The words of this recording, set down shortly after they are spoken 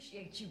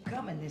appreciate you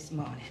coming this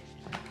morning.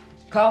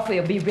 Coffee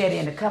will be ready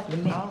in a couple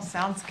of minutes. Oh,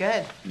 sounds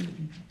good.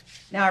 Mm-hmm.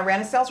 Now, I ran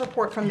a sales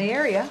report from the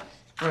area,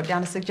 wrote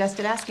down a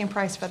suggested asking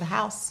price for the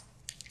house.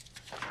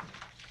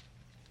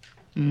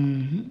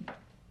 Mm-hmm.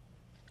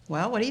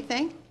 Well, what do you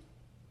think?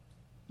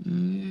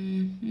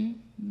 Mm-hmm.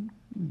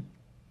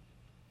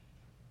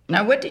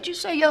 Now, what did you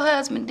say your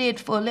husband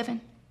did for a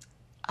living?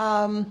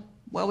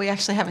 Well, we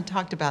actually haven't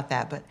talked about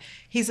that, but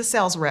he's a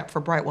sales rep for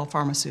Brightwell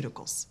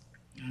Pharmaceuticals.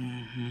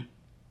 Mm-hmm.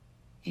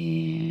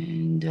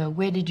 And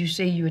where did you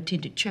say you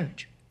attended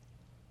church?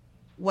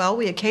 Well,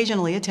 we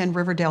occasionally attend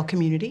Riverdale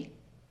Community.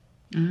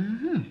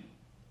 Mm-hmm.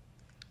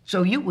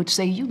 So you would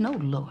say you know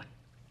the Lord?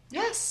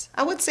 Yes,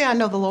 I would say I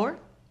know the Lord.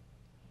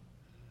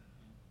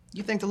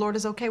 You think the Lord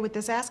is okay with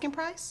this asking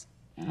price?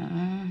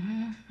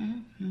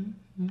 Mm-hmm.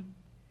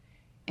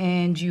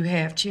 And you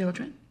have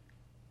children?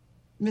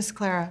 Miss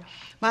Clara,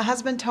 my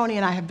husband Tony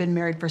and I have been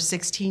married for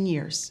 16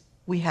 years.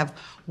 We have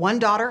one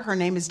daughter, her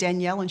name is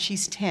Danielle, and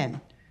she's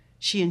 10.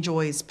 She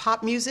enjoys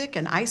pop music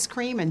and ice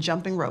cream and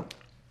jumping rope.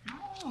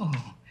 Oh,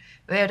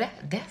 well,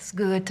 that's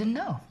good to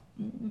know.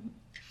 Mm-hmm.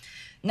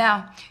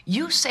 Now,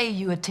 you say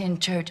you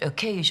attend church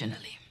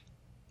occasionally.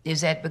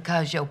 Is that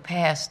because your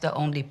pastor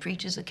only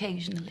preaches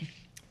occasionally?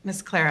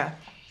 Miss Clara,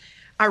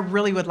 I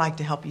really would like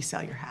to help you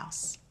sell your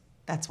house.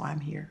 That's why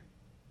I'm here.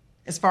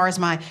 As far as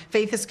my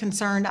faith is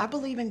concerned, I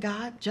believe in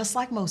God, just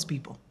like most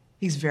people.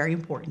 He's very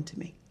important to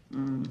me.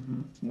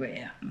 Mm-hmm.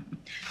 Well,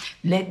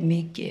 let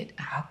me get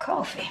our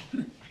coffee.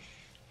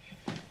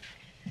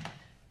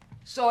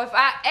 So if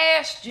I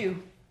asked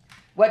you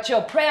what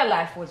your prayer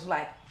life was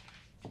like,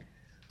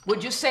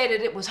 would you say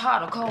that it was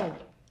hot or cold?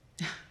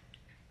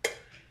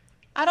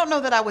 I don't know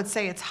that I would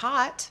say it's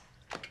hot.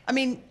 I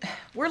mean,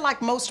 we're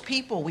like most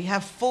people. We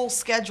have full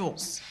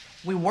schedules.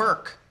 We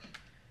work.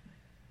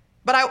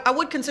 But I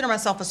would consider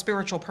myself a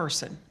spiritual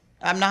person.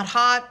 I'm not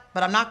hot,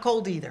 but I'm not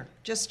cold either.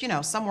 Just,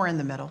 somewhere in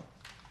the middle.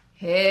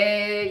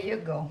 Here you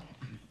go.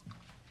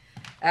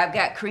 I've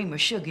got cream or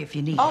sugar if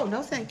you need it. Oh,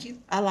 no, thank you.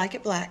 I like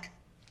it black.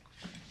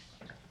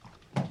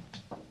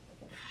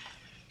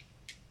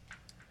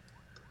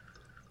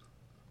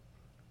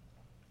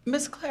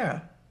 Miss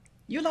Clara,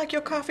 you like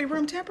your coffee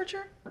room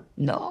temperature?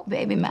 No,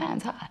 baby,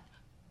 mine's hot.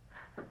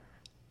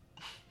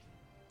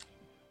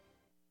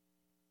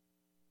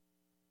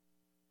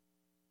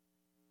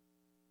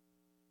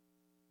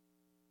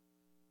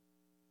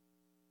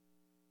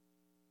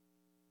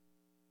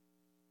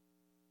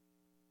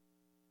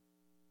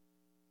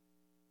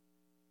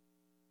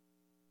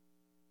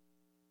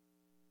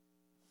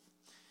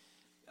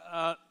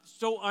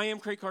 So I am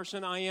Craig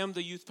Carson. I am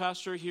the youth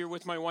pastor here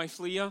with my wife,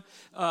 Leah.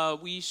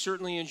 We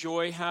certainly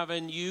enjoy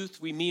having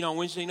youth. We meet on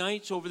Wednesday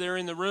nights over there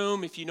in the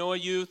room. If you know a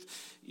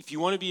youth, if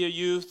you want to be a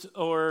youth,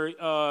 or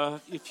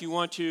if you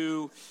want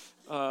to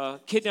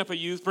kidnap a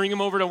youth, bring them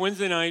over to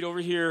Wednesday night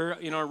over here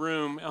in our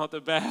room out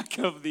the back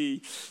of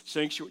the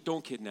sanctuary.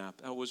 Don't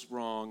kidnap. That was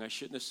wrong. I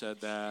shouldn't have said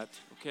that.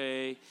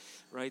 Okay,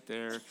 right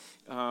there.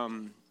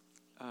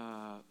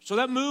 So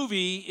that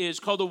movie is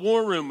called the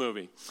War Room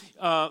movie.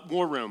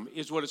 War Room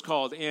is what it's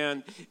called.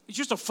 And it's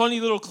just a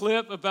funny little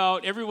clip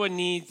about everyone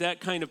needs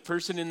that kind of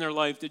person in their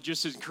life that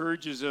just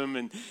encourages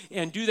them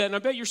and do that. And I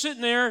bet you're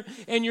sitting there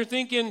and you're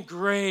thinking,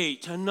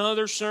 great,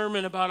 another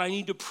sermon about I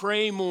need to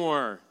pray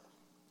more.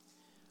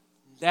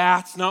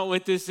 That's not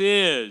what this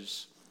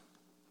is.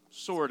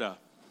 Sorta.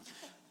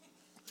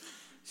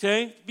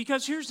 Okay?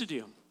 Because here's the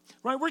deal.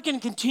 Right, we're going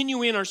to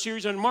continue in our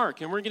series on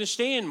Mark, and we're going to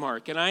stay in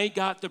Mark. And I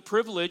got the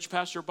privilege,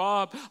 Pastor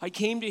Bob, I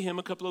came to him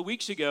a couple of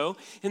weeks ago,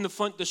 and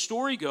the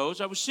story goes,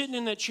 I was sitting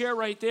in that chair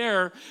right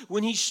there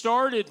when he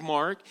started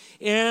Mark,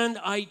 and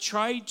I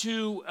tried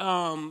to,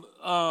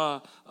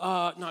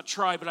 not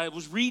try, but I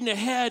was reading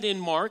ahead in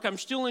Mark. I'm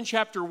still in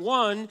chapter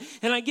 1,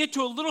 and I get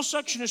to a little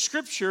section of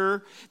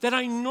scripture that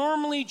I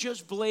normally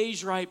just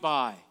blaze right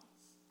by.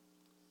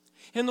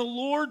 And the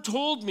Lord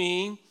told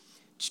me,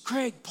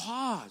 Craig,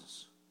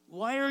 pause.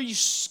 Why are you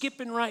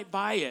skipping right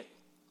by it?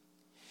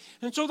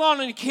 And so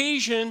on an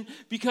occasion,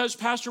 because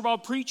Pastor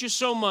Bob preaches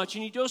so much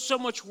and he does so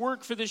much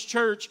work for this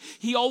church,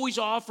 he always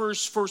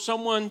offers for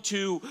someone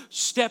to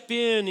step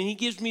in, and he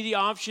gives me the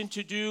option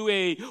to do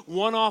a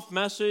one-off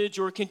message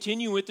or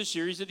continue with the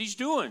series that he's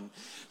doing.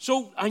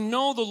 So I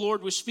know the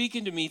Lord was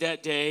speaking to me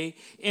that day,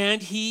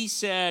 and he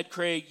said,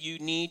 Craig, you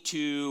need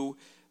to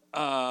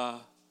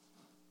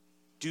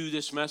do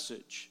this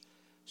message.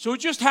 So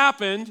it just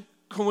happened,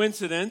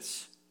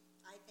 coincidence,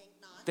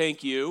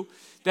 thank you,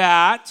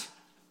 that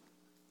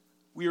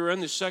we were in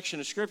this section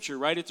of scripture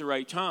right at the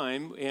right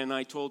time, and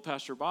I told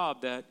Pastor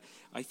Bob that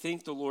I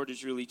think the Lord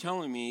is really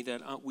telling me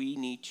that we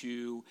need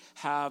to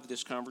have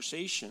this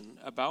conversation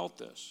about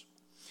this.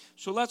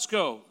 So let's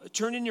go.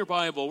 Turn in your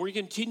Bible. We're going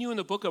to continue in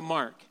the book of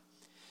Mark.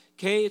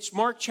 Okay, it's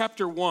Mark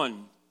chapter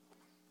 1,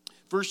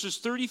 verses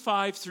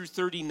 35 through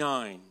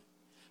 39.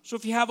 So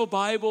if you have a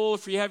Bible,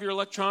 if you have your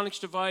electronics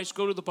device,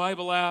 go to the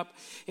Bible app,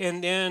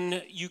 and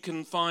then you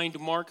can find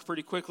Mark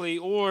pretty quickly,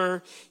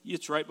 or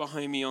it's right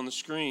behind me on the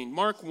screen.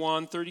 Mark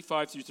 1,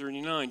 35 through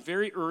 39.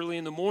 Very early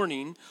in the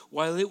morning,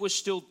 while it was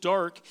still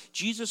dark,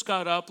 Jesus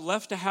got up,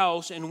 left the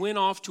house, and went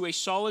off to a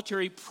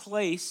solitary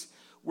place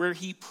where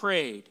he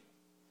prayed.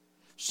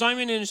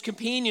 Simon and his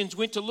companions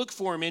went to look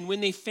for him, and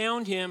when they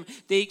found him,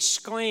 they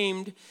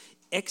exclaimed,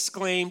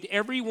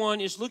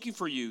 "Everyone is looking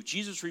for you."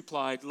 Jesus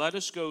replied, "Let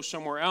us go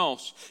somewhere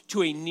else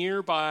to the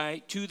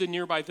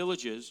nearby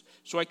villages,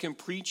 so I can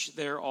preach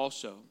there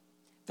also.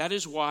 That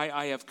is why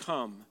I have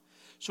come."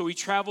 So he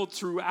traveled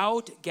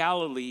throughout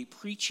Galilee,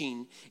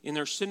 preaching in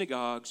their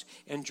synagogues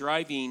and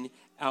driving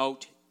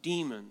out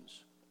demons.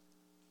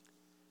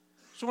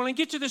 So when I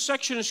get to this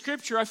section of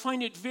Scripture, I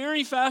find it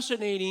very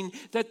fascinating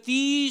that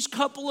these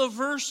couple of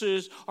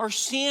verses are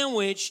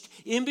sandwiched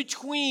in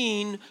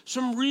between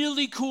some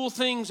really cool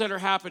things that are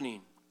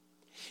happening.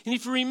 And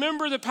if you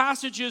remember the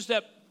passages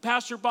that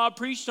Pastor Bob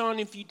preached on,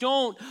 if you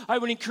don't, I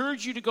would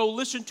encourage you to go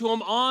listen to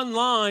them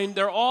online.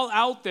 They're all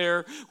out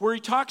there where he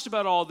talks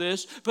about all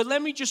this. But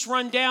let me just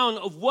run down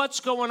of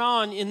what's going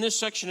on in this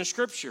section of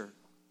Scripture.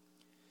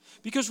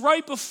 Because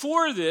right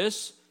before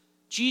this,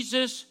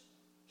 Jesus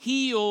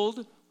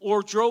healed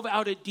or drove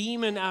out a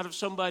demon out of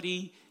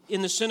somebody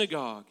in the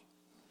synagogue.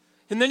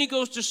 And then he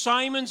goes to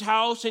Simon's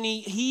house and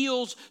he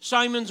heals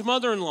Simon's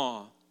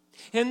mother-in-law.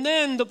 And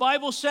then the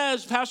Bible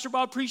says, Pastor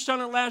Bob preached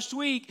on it last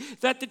week,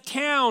 that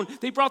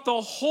they brought the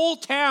whole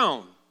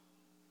town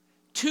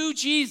to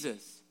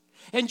Jesus.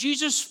 And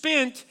Jesus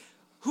spent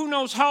who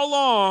knows how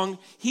long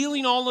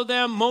healing all of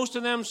them, most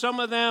of them, some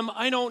of them,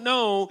 I don't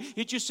know.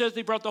 It just says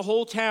they brought the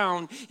whole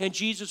town and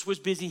Jesus was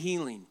busy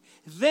healing.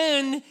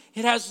 Then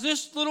it has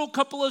this little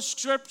couple of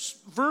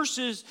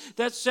verses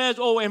that says,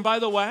 oh, and by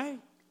the way,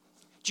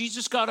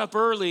 Jesus got up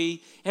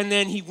early and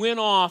then he went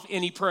off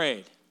and he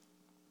prayed.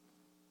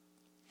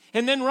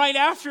 And then right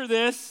after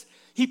this,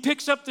 he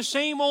picks up the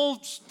same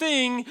old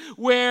thing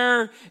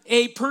where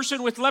a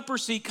person with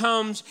leprosy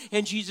comes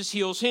and Jesus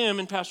heals him.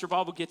 And Pastor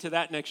Bob will get to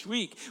that next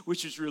week,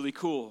 which is really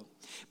cool.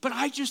 But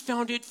I just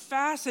found it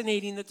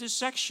fascinating that this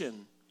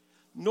section,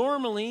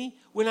 normally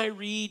when I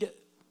read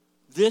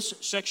this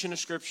section of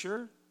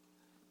Scripture,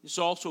 this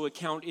also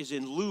account is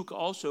in Luke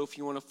also, if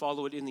you want to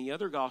follow it in the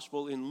other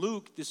gospel. In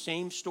Luke, the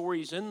same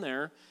story is in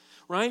there,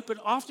 right? But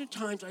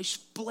oftentimes I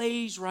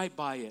blaze right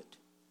by it.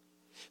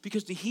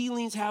 Because the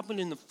healings happen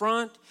in the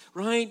front,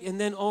 right? And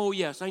then, oh,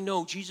 yes, I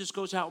know, Jesus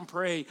goes out and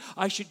pray.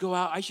 I should go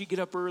out, I should get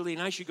up early,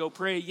 and I should go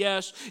pray,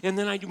 yes. And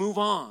then I move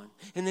on.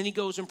 And then he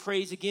goes and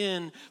prays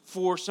again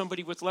for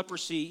somebody with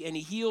leprosy, and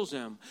he heals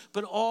them.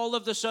 But all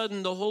of a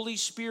sudden, the Holy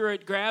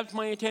Spirit grabs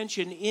my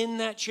attention in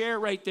that chair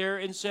right there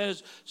and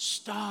says,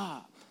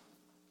 stop,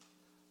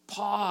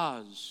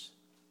 pause.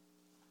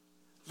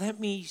 Let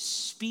me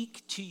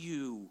speak to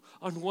you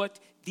on what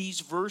these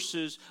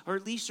verses, or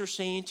at least are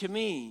saying to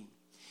me.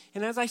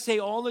 And as I say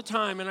all the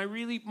time,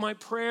 and my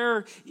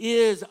prayer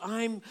is,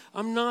 I'm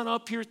not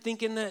up here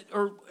thinking that,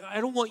 or I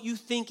don't want you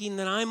thinking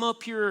that I'm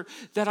up here,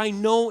 that I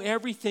know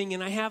everything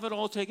and I have it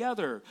all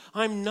together.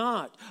 I'm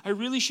not. I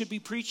really should be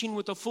preaching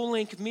with a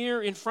full-length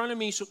mirror in front of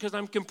me because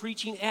I'm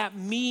preaching at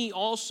me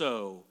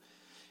also.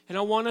 And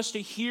I want us to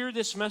hear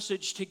this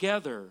message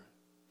together.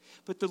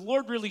 But the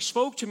Lord really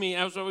spoke to me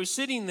as I was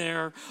sitting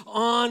there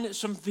on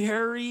some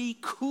very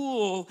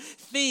cool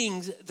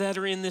things that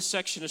are in this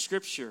section of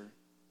Scripture.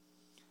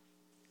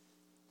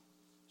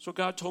 So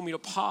God told me to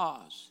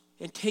pause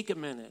and take a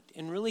minute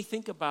and really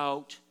think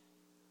about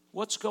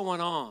what's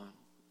going on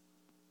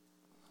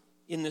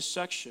in this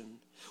section.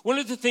 One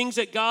of the things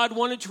that God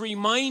wanted to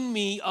remind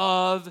me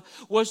of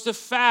was the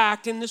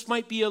fact, and this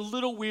might be a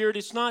little weird,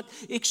 it's not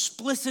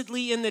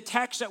explicitly in the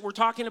text that we're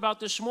talking about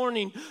this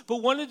morning,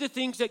 but one of the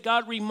things that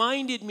God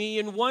reminded me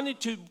and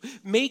wanted to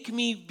make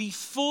me be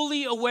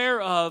fully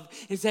aware of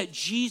is that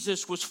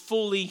Jesus was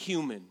fully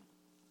human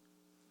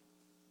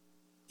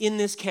in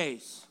this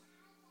case.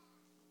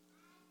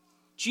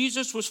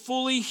 Jesus was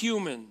fully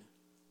human.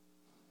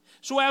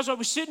 So as I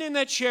was sitting in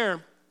that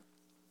chair,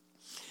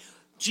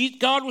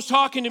 God was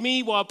talking to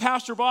me while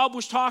Pastor Bob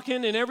was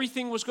talking and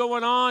everything was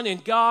going on,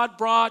 and God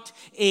brought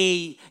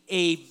a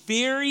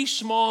very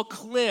small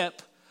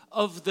clip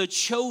of The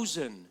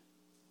Chosen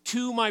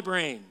to my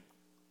brain.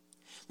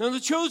 Now, The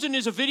Chosen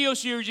is a video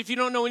series. If you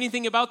don't know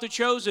anything about The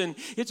Chosen,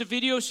 it's a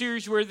video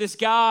series where this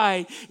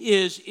guy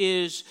is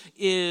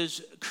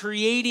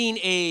creating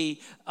a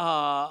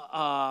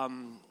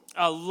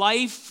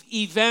life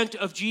event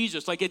of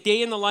Jesus, like a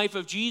day in the life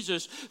of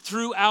Jesus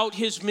throughout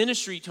his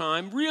ministry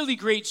time. Really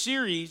great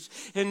series.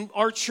 And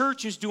our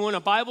church is doing a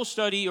Bible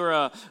study, or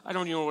I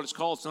don't even know what it's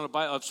called. It's not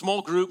a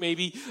small group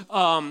maybe,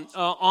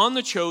 on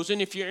The Chosen.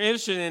 If you're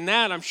interested in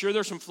that, I'm sure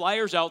there's some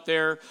flyers out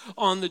there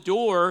on the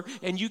door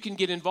and you can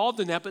get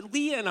involved in that. But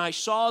Leah and I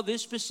saw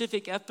this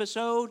specific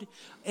episode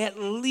at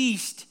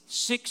least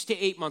 6 to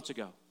 8 months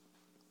ago.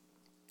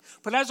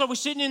 But as I was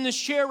sitting in this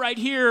chair right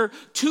here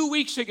 2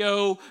 weeks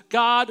ago,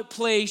 God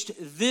placed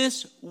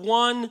this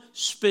one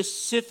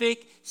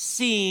specific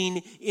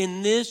scene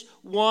in this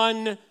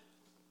one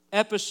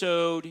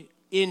episode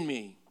in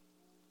me.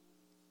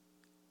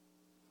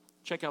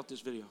 Check out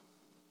this video.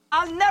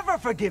 I'll never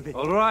forgive it.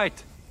 All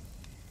right.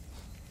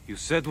 You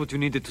said what you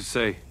needed to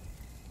say.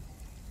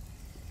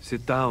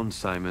 Sit down,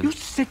 Simon. You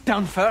sit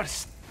down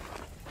first.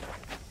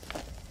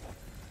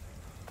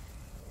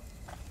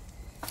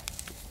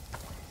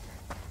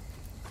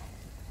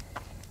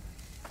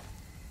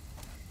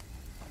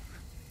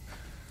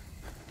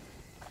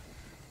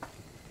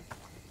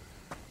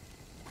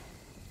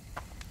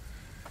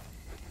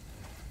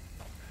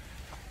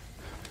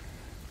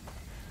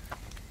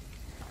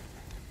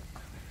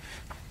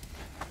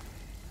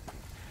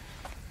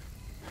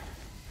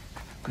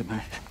 Good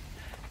night.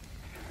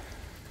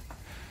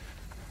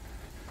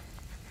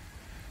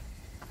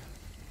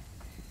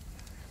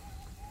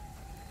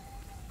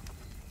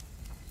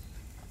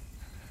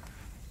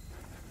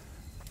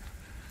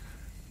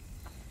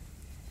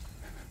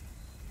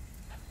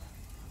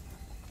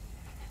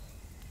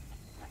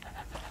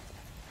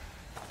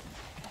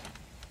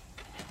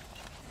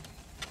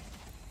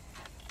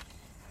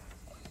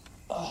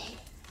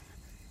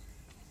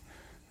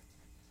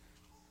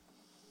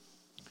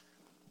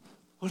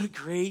 What a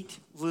great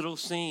little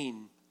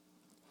scene.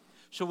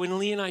 So when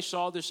Lee and I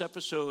saw this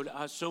episode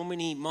so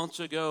many months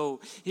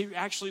ago, it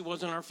actually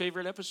wasn't our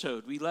favorite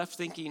episode. We left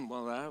thinking,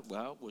 well,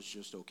 that was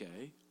just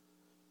okay.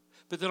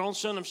 But then all of a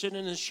sudden I'm sitting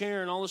in this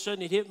chair and all of a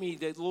sudden it hit me,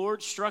 the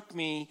Lord struck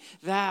me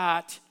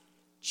that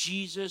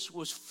Jesus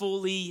was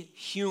fully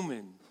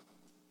human.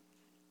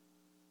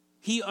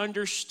 He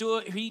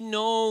understood, he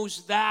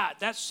knows that.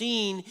 That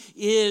scene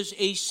is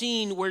a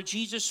scene where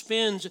Jesus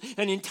spends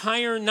an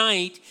entire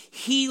night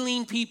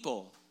healing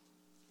people.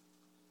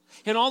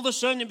 And all of a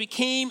sudden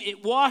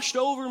it washed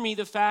over me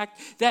the fact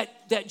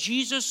that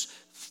Jesus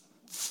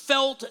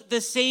felt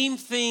the same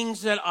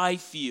things that I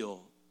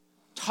feel.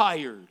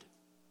 Tired,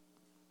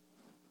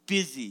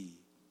 busy.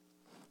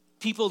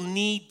 People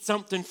need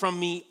something from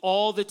me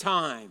all the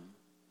time.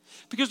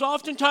 Because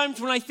oftentimes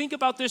when I think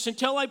about this,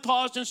 until I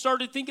paused and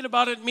started thinking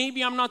about it,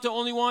 maybe I'm not the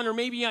only one, or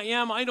maybe I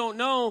am, I don't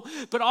know.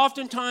 But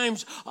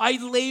oftentimes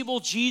I label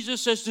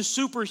Jesus as the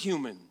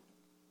superhuman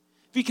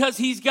because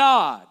he's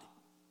God.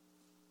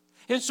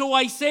 And so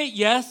I say,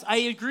 yes, I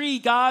agree,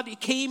 God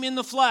came in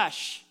the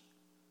flesh.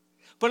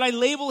 But I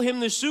label him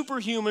the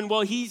superhuman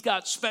while he's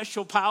got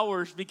special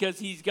powers because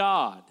he's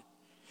God.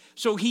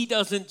 So he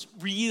doesn't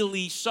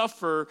really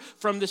suffer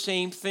from the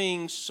same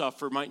things.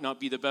 Suffer might not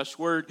be the best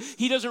word.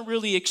 He doesn't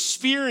really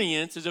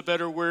experience, is a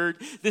better word,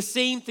 the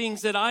same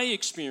things that I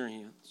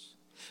experience.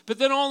 But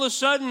then all of a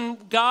sudden,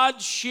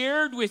 God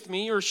shared with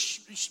me, or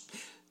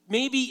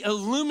maybe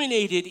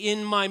illuminated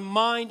in my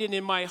mind and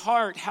in my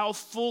heart, how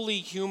fully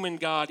human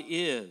God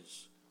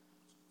is.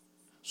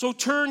 So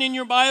turn in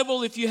your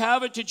Bible, if you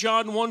have it, to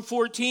John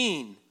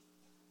 1:14.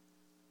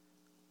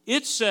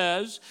 It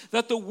says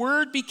that the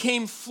Word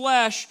became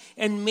flesh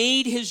and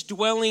made his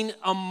dwelling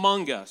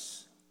among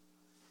us.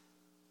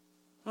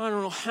 I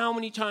don't know how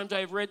many times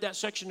I've read that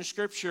section of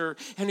Scripture,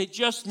 and it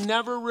just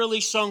never really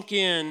sunk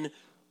in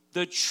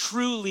the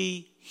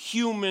truly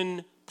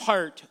human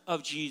part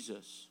of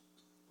Jesus.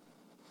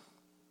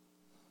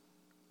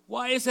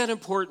 Why is that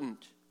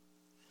important?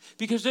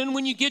 Because then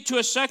when you get to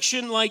a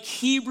section like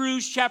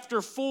Hebrews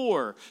chapter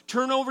 4,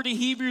 turn over to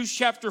Hebrews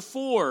chapter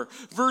 4,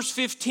 verse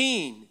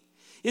 15.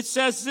 It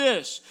says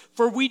this,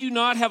 "For we do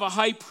not have a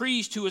high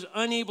priest who is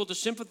unable to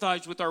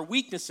sympathize with our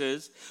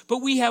weaknesses, but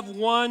we have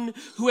one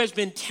who has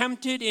been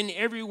tempted in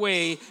every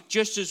way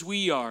just as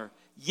we are,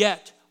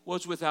 yet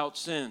was without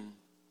sin."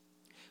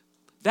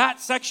 That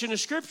section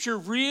of Scripture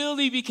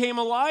really became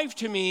alive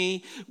to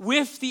me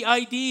with the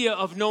idea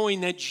of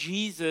knowing that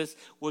Jesus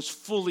was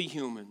fully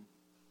human.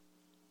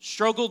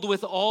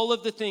 Experienced all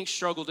of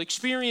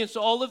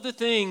the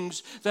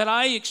things that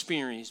I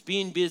experienced,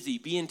 being busy,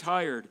 being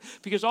tired.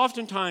 Because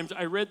oftentimes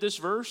I read this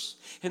verse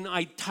and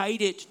I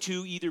tied it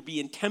to either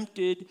being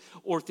tempted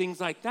or things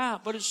like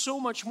that, but it's so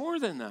much more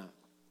than that.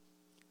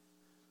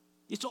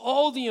 It's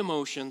all the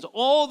emotions,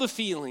 all the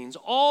feelings,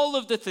 all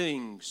of the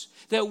things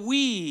that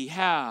we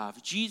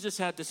have. Jesus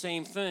had the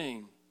same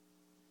thing,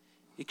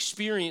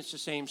 experienced the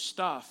same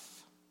stuff.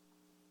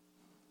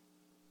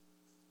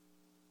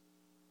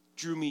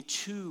 Drew me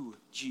to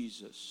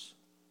Jesus.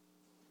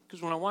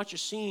 Because when I watch a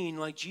scene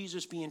like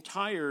Jesus being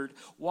tired,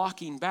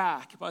 walking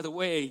back, by the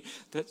way,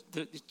 it's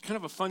kind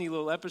of a funny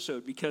little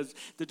episode because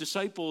the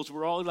disciples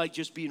were all like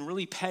just being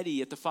really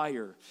petty at the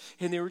fire.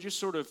 And they were just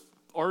sort of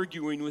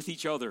arguing with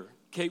each other,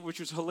 okay, which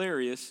was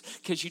hilarious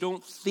because you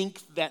don't think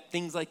that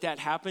things like that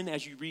happen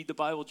as you read the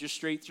Bible just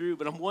straight through.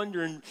 But I'm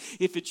wondering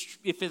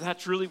if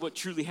that's really what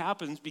truly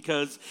happens,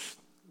 because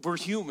we're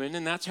human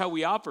and that's how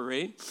we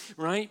operate,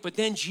 right? But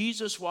then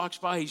Jesus walks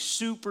by, he's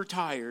super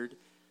tired,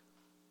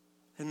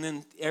 and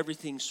then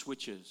everything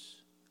switches.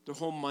 Their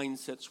whole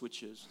mindset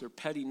switches. Their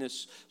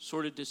pettiness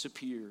sort of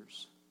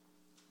disappears.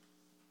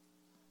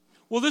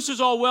 Well, this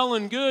is all well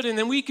and good, and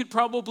then we could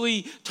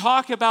probably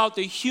talk about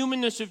the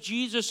humanness of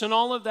Jesus and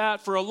all of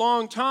that for a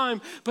long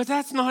time, but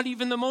that's not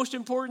even the most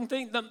important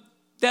thing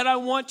that I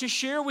want to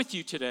share with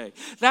you today.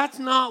 That's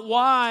not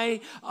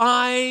why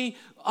I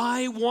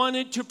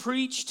wanted to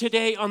preach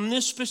today on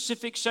this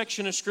specific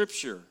section of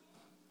Scripture.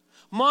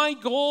 My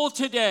goal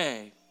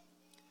today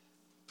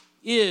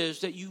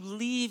is that you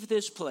leave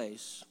this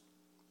place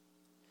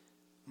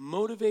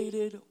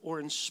motivated or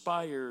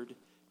inspired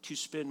to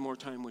spend more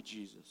time with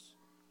Jesus.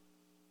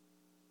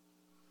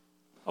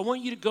 I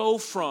want you to go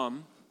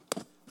from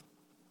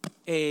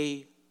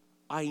a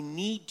I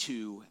need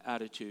to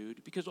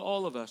attitude, because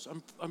all of us,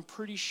 I'm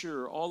pretty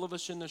sure all of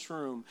us in this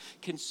room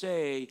can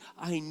say,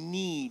 I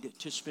need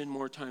to spend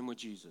more time with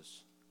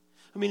Jesus.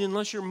 I mean,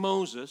 unless you're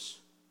Moses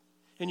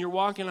and you're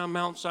walking on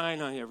Mount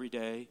Sinai every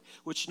day,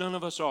 which none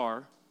of us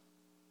are.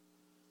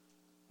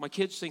 My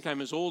kids think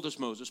I'm as old as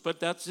Moses, but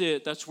that's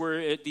it. That's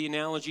where the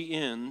analogy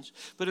ends.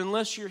 But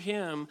unless you're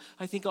him,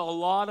 I think a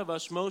lot of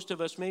us, most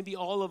of us, maybe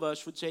all of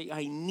us would say,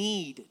 I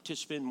need to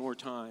spend more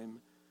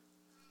time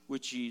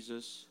with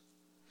Jesus.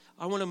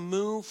 I want to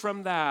move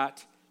from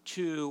that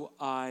to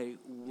I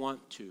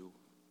want to.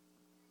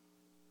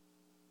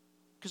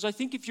 Because I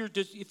think if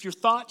your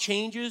thought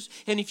changes,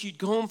 and if you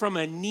go from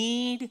a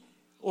need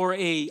or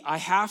a I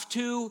have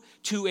to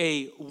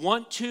a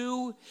want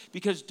to,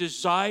 because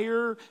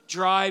desire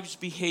drives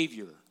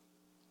behavior.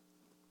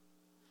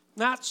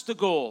 That's the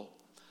goal.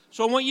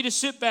 So I want you to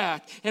sit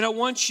back, and I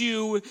want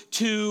you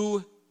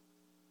to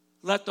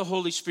let the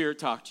Holy Spirit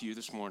talk to you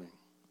this morning.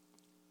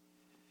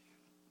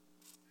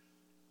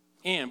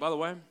 And by the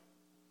way,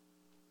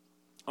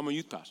 I'm a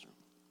youth pastor.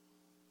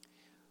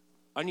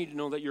 I need to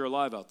know that you're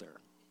alive out there.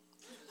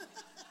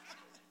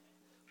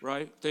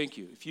 Right? Thank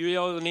you. If you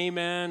yell an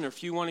amen, or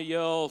if you want to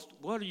yell,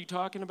 what are you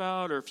talking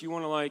about? Or if you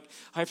want to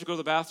I have to go to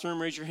the bathroom,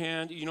 raise your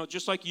hand.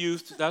 Just like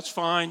youth, that's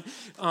fine.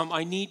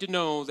 I need to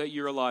know that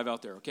you're alive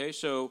out there, okay?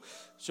 So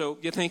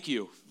yeah, thank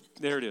you.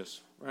 There it is,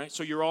 right?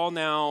 So you're all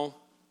now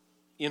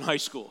in high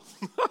school.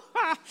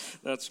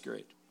 That's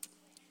great.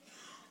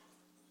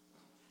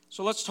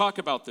 So let's talk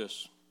about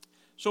this.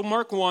 So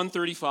Mark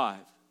 1:35.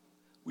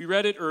 We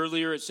read it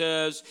earlier. It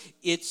says,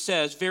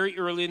 very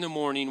early in the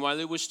morning, while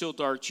it was still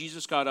dark,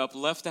 Jesus got up,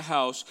 left the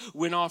house,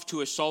 went off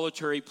to a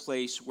solitary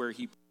place where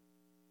he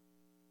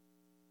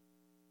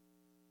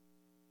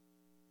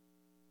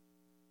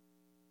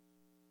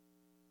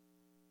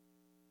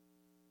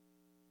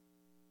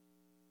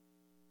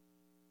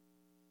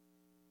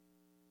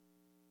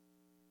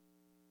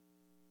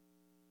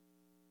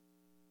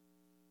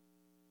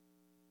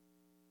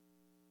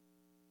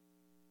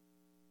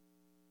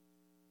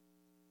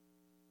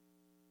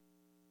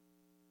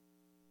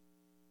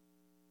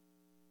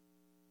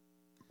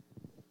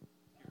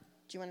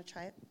Do you want to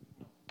try it?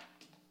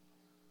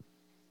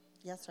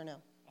 Yes or no?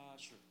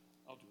 Sure.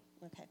 I'll do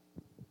it. Okay.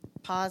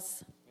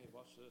 Pause. Hey,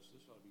 watch this.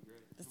 This ought to be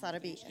great. This ought to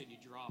be. Can you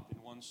drop in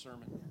one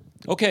sermon?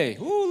 Okay.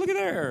 Ooh, look at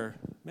there.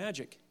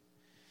 Magic.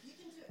 You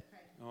can do it,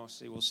 Craig. Oh,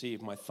 see, we'll see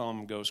if my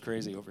thumb goes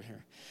crazy over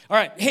here. All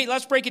right. Hey,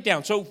 let's break it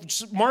down. So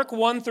Mark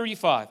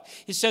 1:35.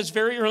 It says,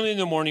 very early in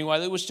the morning,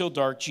 while it was still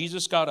dark,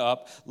 Jesus got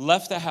up,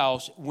 left the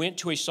house, went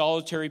to a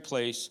solitary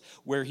place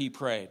where he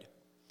prayed.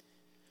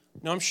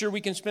 Now, I'm sure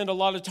we can spend a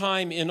lot of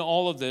time in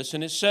all of this,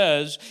 and it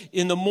says,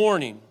 in the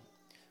morning,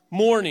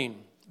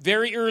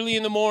 very early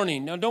in the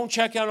morning. Now, don't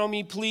check out on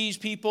me, please,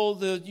 people.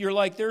 You're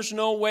like, there's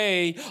no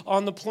way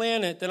on the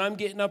planet that I'm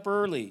getting up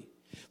early.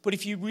 But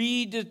if you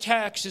read the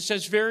text, it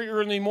says very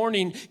early in the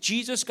morning,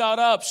 Jesus got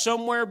up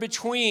somewhere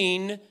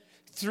between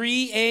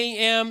 3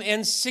 a.m.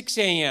 and 6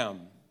 a.m.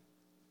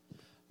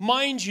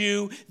 Mind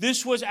you,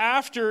 this was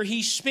after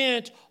he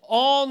spent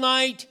all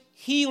night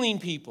healing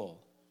people.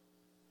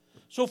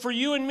 So for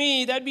you and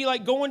me, that'd be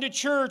like going to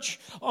church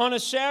on a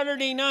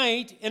Saturday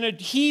night in a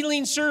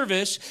healing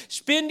service,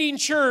 spending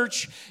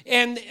church,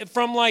 and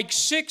from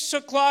 6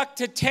 o'clock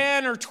to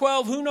 10 or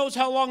 12, who knows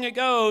how long it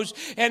goes,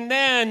 and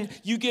then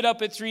you get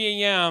up at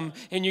 3 a.m.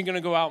 and you're going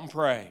to go out and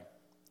pray.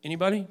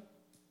 Anybody?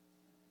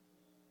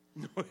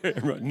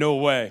 No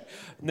way.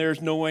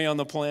 There's no way on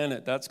the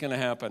planet that's going to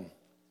happen.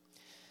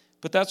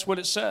 But that's what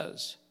it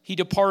says. He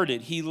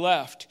departed. He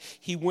left.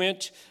 He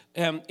went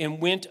and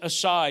went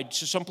aside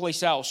to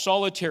someplace else,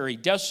 solitary,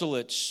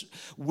 desolate,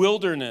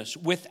 wilderness,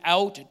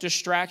 without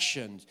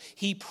distractions.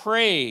 He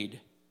prayed,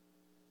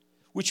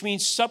 which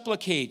means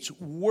supplicates,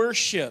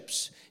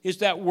 worships is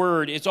that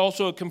word. It's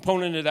also a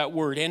component of that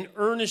word. And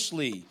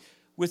earnestly,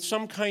 with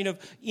some kind of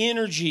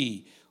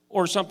energy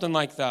or something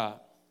like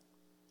that.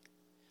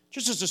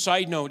 Just as a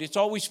side note, it's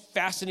always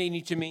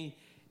fascinating to me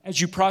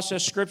as you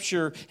process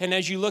Scripture and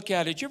as you look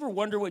at it. Do you ever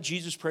wonder what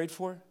Jesus prayed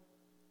for?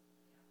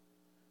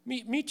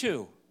 Me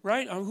too.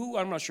 Right?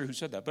 I'm not sure who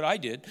said that, but I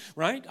did,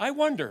 right? I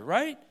wonder,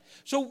 right?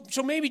 So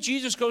maybe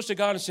Jesus goes to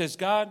God and says,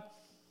 God,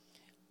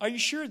 are you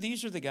sure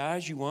these are the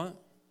guys you want?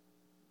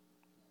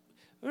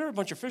 They're a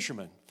bunch of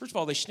fishermen. First of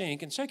all, they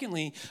stink. And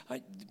secondly,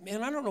 I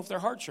don't know if their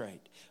heart's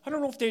right. I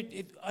don't know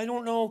I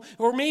don't know.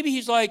 Or maybe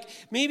he's like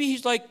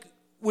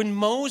when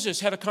Moses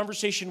had a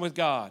conversation with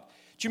God.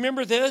 Do you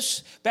remember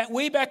this?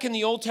 Way back in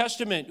the Old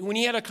Testament, when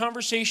he had a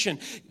conversation,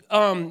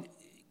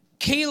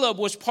 Caleb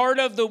was part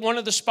of one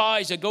of the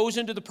spies that goes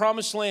into the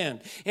promised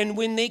land. And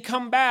when they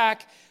come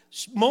back,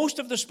 most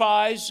of the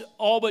spies,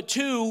 all but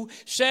 2,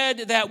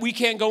 said that we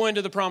can't go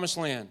into the promised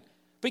land.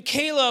 But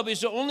Caleb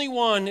is the only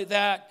one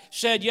that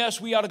said,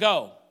 yes, we ought to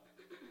go.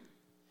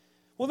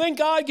 Well, then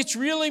God gets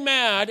really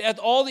mad at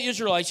all the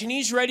Israelites, and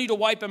he's ready to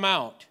wipe them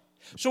out.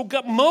 So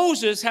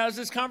Moses has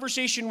this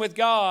conversation with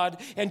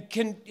God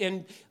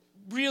and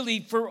really,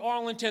 for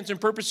all intents and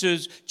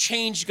purposes,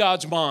 changed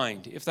God's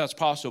mind, if that's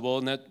possible.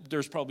 And that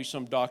there's probably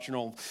some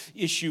doctrinal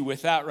issue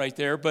with that right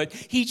there. But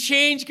he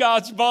changed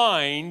God's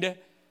mind,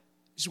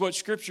 is what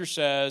Scripture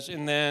says.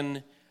 And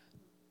then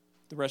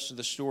the rest of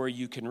the story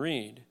you can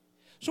read.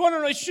 So I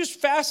don't know, it's just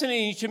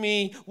fascinating to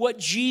me what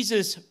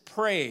Jesus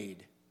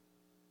prayed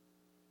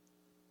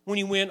when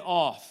he went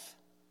off.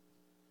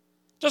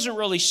 Doesn't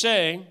really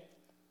say.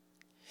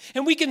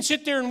 And we can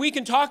sit there and we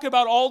can talk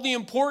about all the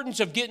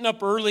importance of getting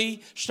up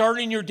early,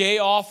 starting your day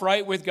off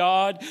right with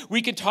God.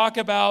 We can talk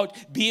about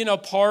being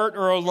apart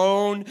or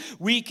alone.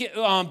 We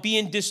can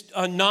being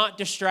not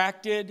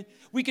distracted.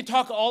 We can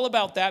talk all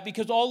about that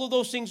because all of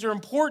those things are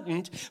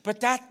important, but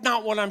that's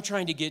not what I'm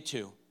trying to get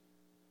to.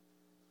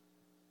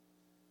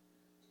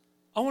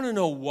 I want to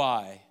know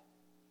why.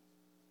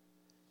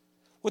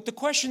 What the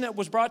question that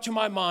was brought to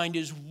my mind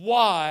is,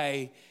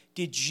 why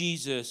did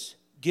Jesus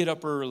get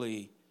up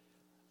early,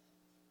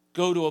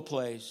 go to a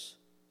place,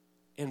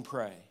 and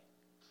pray?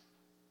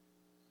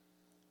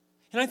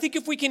 And I think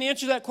if we can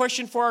answer that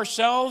question for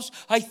ourselves,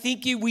 I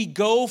think we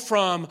go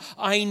from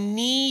I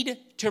need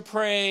to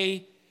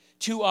pray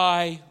to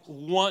I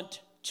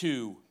want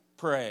to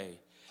pray.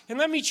 And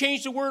let me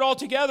change the word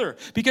altogether,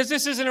 because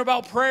this isn't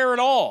about prayer at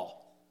all.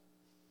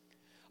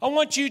 I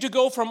want you to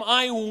go from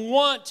I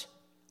want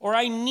or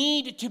I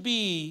need to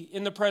be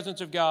in the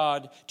presence of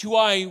God to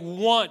I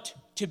want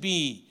to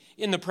be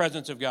in the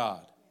presence of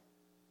God.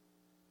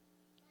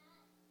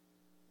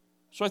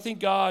 So I think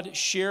God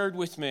shared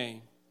with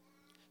me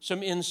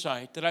some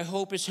insight that I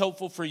hope is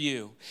helpful for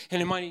you,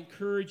 and it might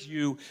encourage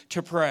you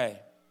to pray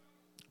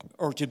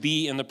or to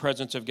be in the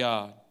presence of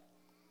God.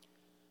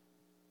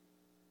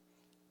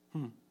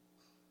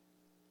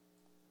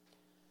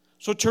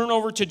 So turn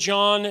over to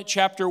John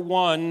chapter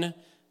 1,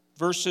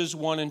 verses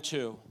 1 and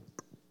 2.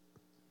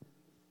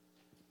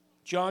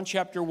 John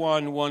chapter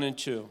 1, 1 and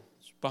 2.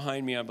 It's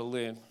behind me, I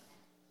believe.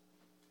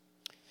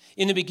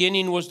 In the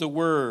beginning was the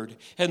Word,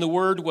 and the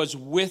Word was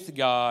with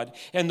God,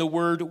 and the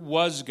Word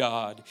was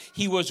God.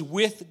 He was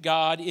with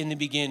God in the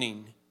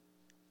beginning.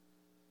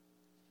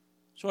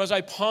 So as I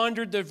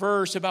pondered the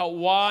verse about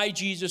why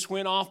Jesus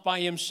went off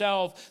by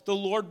himself, the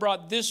Lord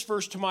brought this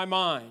verse to my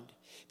mind,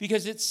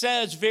 because it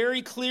says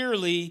very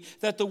clearly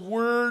that the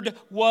Word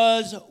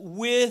was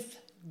with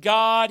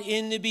God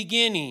in the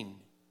beginning.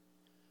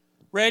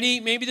 Ready?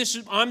 Maybe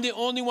I'm the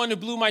only one who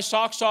blew my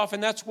socks off,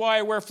 and that's why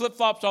I wear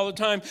flip-flops all the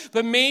time.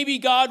 But maybe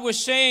God was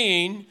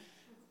saying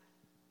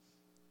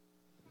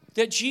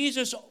that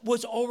Jesus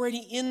was already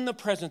in the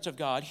presence of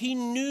God. He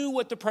knew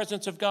what the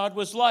presence of God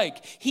was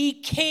like. He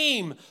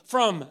came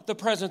from the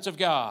presence of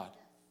God.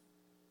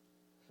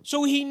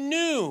 So he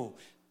knew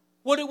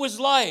what it was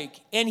like,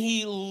 and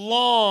he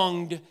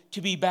longed to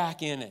be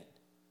back in it.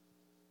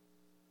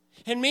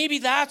 And maybe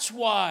that's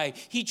why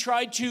he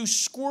tried to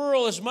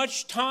squirrel as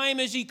much time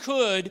as he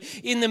could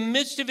in the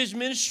midst of his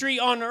ministry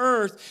on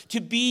earth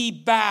to be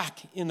back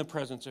in the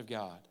presence of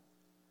God.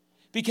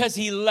 Because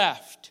he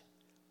left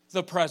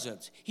the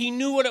presence. He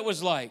knew what it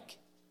was like.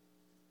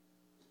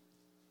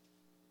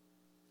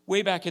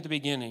 Way back at the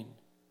beginning.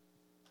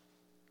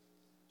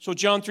 So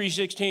John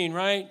 3:16,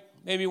 right?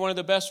 Maybe one of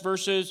the best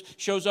verses,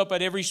 shows up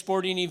at every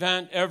sporting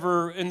event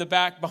ever in the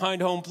back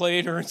behind home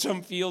plate or in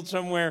some field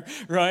somewhere,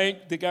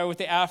 right? The guy with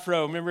the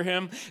afro, remember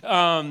him?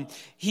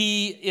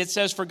 It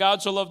says, for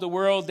God so loved the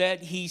world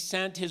that he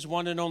sent his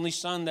one and only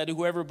Son, that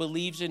whoever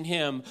believes in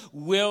him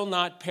will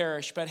not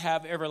perish but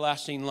have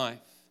everlasting life.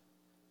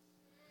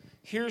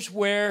 Here's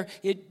where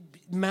it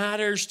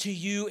matters to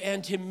you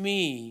and to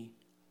me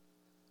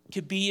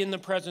to be in the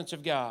presence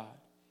of God.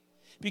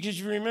 Because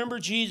you remember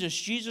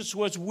Jesus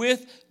was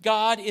with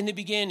God in the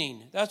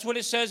beginning. That's what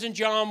it says in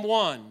John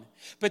 1.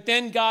 But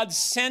then God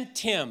sent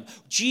him.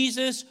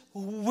 Jesus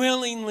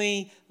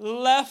willingly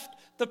left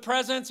the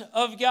presence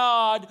of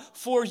God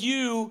for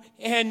you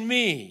and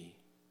me.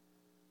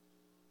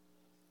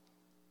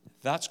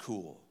 That's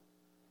cool.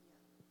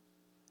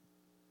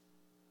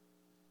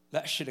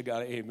 That should have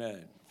got an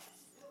amen.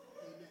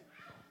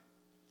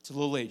 It's a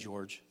little late,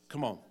 George.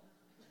 Come on.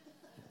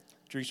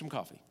 Drink some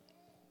coffee.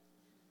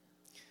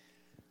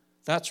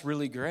 That's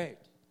really great.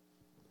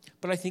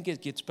 But I think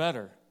it gets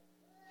better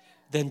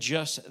than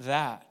just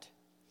that.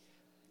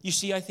 You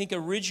see, I think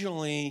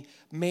originally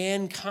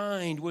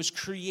mankind was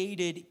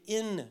created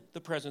in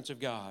the presence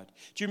of God.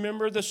 Do you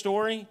remember the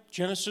story?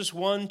 Genesis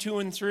 1, 2,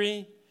 and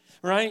 3,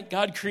 right?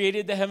 God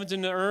created the heavens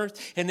and the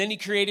earth, and then he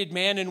created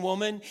man and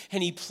woman,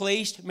 and he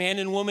placed man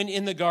and woman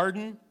in the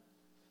garden,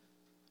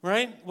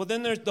 right? Well,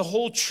 then the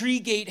whole tree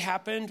gate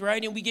happened,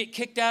 right? And we get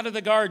kicked out of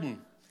the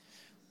garden.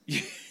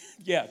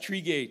 Yeah,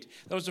 Treegate.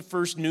 That was the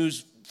first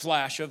news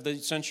flash of the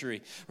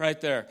century right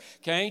there.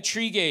 Okay,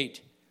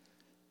 Treegate.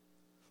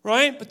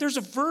 Right? But there's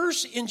a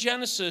verse in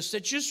Genesis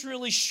that just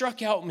really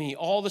struck out me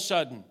all of a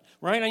sudden.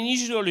 Right? I need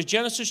you to go to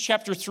Genesis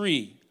chapter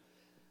 3,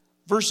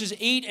 verses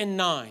 8 and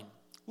 9.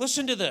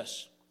 Listen to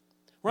this.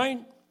 Right?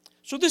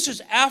 So this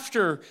is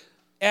after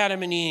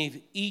Adam and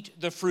Eve eat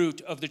the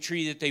fruit of the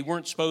tree that they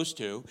weren't supposed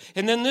to.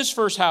 And then this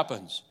verse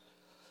happens.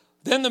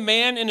 Then the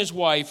man and his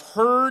wife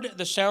heard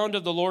the sound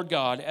of the Lord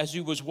God as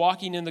he was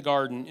walking in the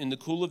garden in the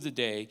cool of the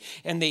day,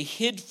 and they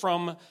hid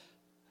from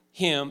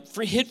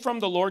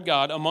the Lord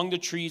God among the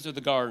trees of the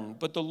garden.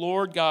 But the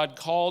Lord God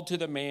called to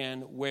the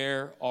man,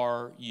 "Where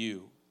are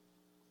you?"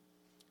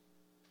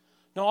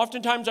 Now,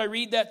 oftentimes I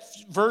read that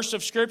verse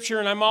of Scripture,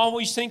 and I'm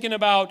always thinking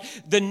about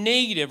the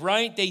negative,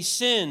 right? They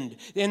sinned,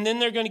 and then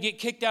they're going to get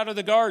kicked out of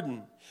the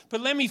garden.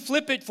 But let me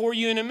flip it for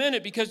you in a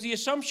minute, because the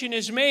assumption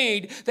is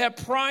made that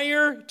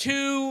prior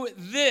to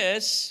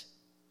this,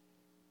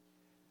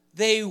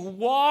 they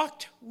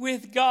walked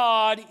with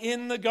God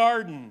in the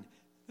garden.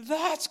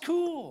 That's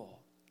cool.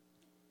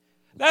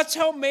 That's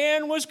how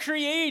man was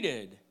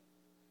created.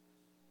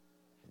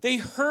 They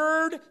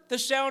heard the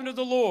sound of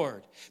the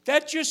Lord.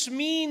 That just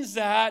means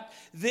that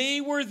they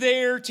were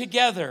there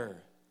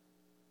together.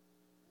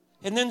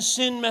 And then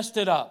sin messed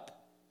it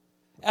up,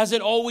 as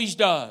it always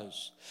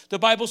does. The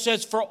Bible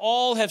says, for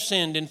all have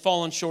sinned and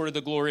fallen short of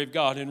the glory of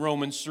God in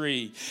Romans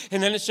 3.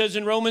 And then it says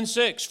in Romans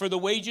 6, for the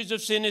wages of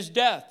sin is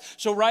death.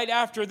 So right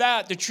after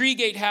that, the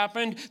Treegate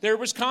happened, there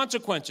was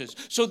consequences.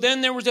 So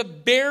then there was a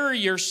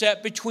barrier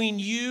set between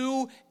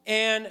you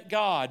and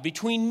God,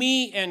 between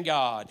me and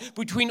God,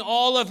 between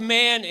all of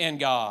man and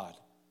God.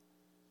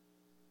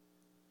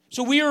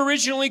 So we were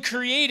originally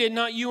created,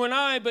 not you and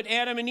I, but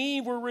Adam and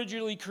Eve were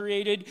originally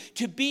created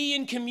to be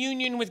in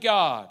communion with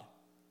God,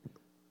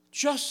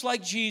 just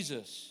like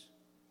Jesus.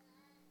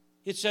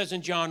 It says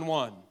in John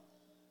 1.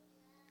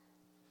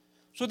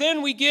 So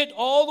then we get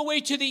all the way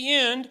to the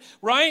end,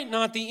 right?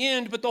 Not the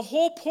end, but the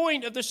whole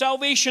point of the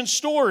salvation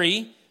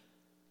story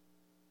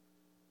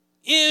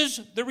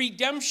is the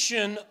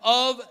redemption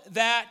of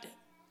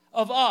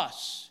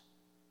us.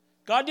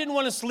 God didn't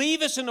want to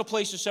leave us in a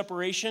place of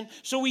separation,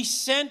 so he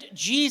sent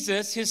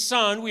Jesus, his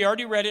son. We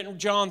already read it in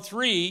John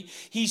 3.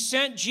 He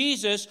sent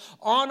Jesus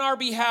on our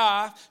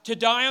behalf to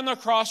die on the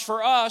cross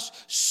for us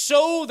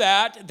so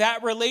that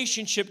that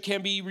relationship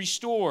can be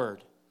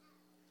restored.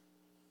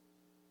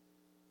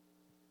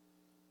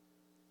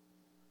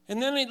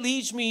 And then it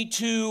leads me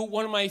to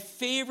one of my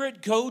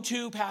favorite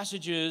go-to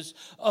passages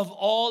of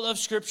all of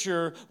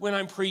Scripture when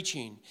I'm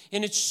preaching.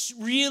 And it's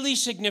really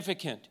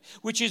significant,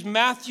 which is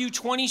Matthew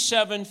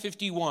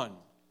 27:51.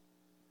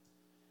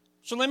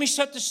 So let me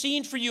set the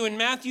scene for you in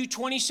Matthew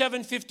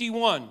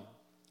 27:51.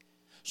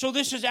 So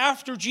this is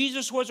after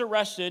Jesus was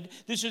arrested.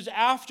 This is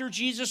after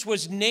Jesus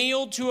was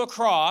nailed to a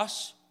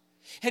cross.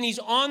 And he's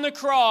on the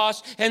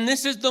cross. And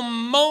this is the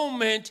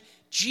moment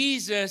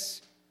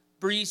Jesus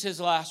breathes his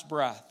last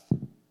breath.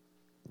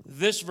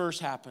 This verse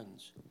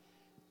happens,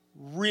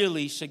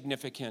 really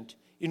significant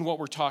in what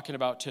we're talking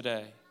about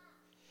today.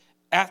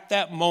 At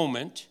that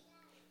moment,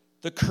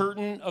 the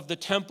curtain of the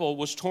temple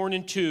was torn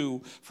in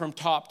two from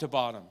top to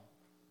bottom.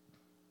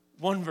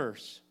 One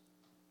verse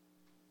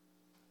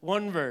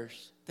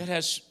that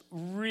has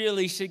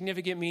really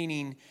significant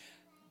meaning,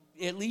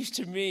 at least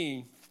to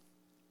me.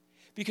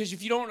 Because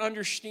if you don't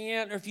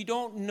understand, or if you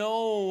don't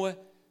know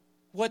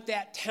what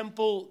that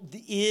temple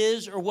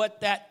is, or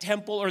what that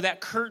temple or that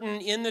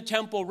curtain in the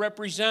temple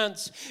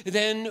represents,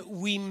 then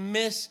we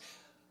miss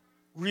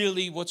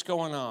really what's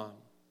going on.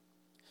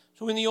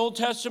 So in the Old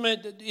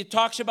Testament, it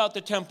talks about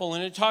the temple,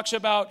 and it talks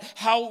about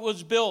how it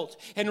was built.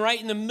 And right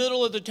in the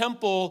middle of the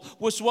temple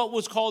was what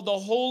was called the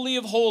Holy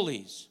of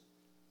Holies.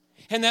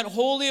 And that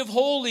Holy of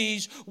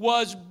Holies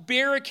was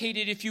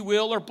barricaded, if you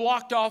will, or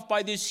blocked off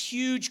by this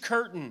huge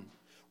curtain.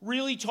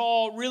 Really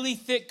tall, really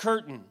thick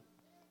curtain.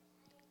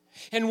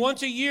 And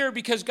once a year,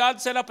 because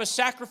God set up a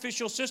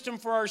sacrificial system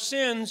for our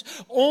sins,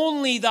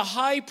 only the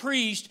high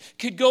priest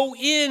could go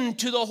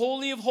into the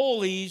Holy of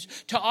Holies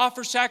to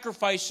offer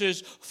sacrifices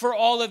for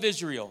all of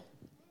Israel.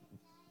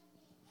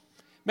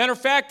 Matter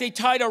of fact, they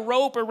tied a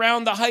rope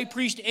around the high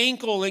priest's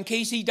ankle in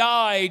case he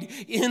died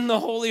in the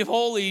Holy of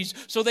Holies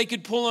so they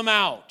could pull him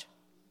out.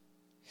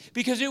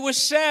 Because it was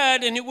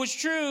said, and it was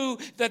true,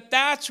 that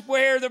that's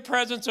where the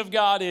presence of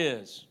God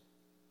is.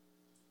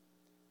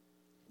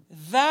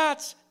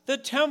 That's the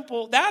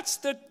temple, that's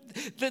the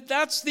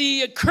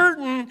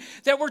curtain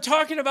that we're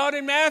talking about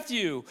in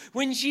Matthew.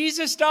 When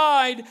Jesus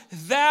died,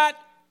 that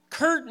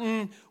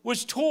curtain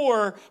was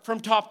tore from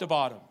top to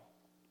bottom.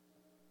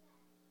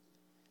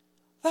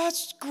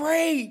 That's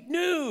great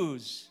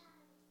news.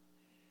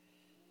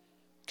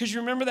 Because you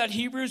remember that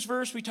Hebrews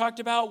verse we talked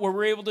about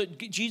where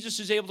Jesus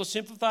is able to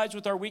sympathize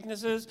with our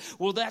weaknesses?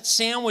 Well, that's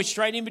sandwiched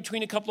right in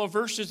between a couple of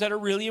verses that are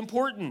really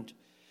important.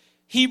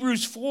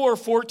 Hebrews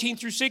 4:14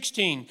 through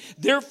 16.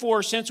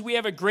 Therefore, since we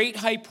have a great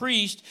high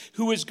priest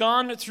who has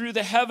gone through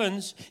the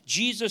heavens,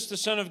 Jesus, the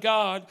Son of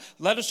God,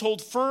 let us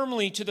hold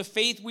firmly to the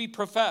faith we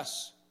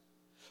profess.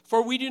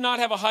 For we do not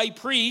have a high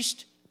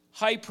priest,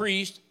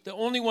 the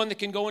only one that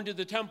can go into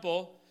the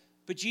temple,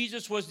 but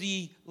Jesus was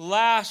the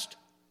last,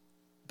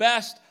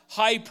 best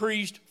high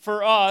priest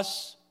for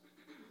us.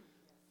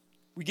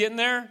 We getting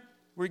there?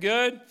 We're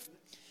good?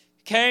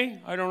 Okay,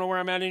 I don't know where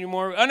I'm at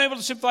anymore. Unable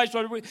to sympathize,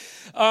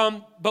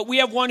 but we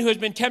have one who has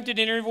been tempted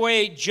in every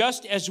way,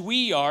 just as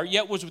we are,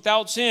 yet was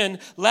without sin.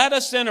 Let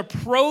us then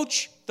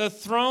approach the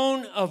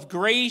throne of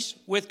grace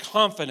with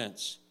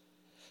confidence,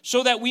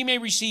 so that we may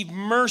receive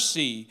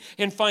mercy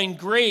and find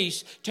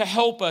grace to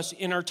help us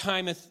in our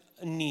time of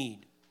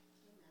need.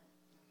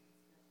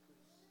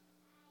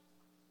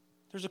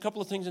 There's a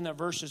couple of things in that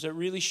verses that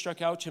really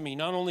struck out to me.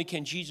 Not only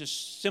can Jesus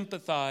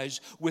sympathize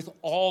with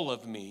all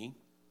of me,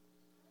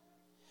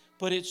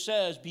 but it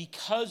says,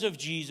 because of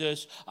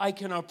Jesus, I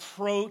can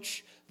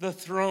approach the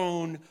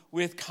throne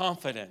with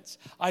confidence.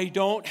 I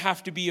don't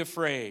have to be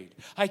afraid.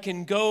 I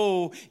can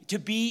go to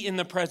be in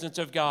the presence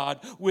of God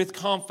with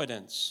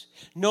confidence.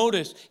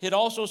 Notice, it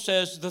also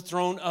says the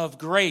throne of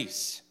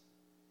grace.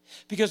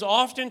 Because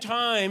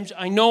oftentimes,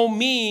 I know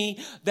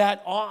me,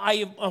 that I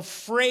am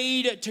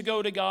afraid to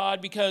go to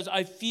God because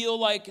I feel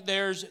like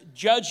there's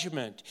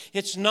judgment.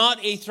 It's not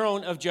a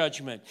throne of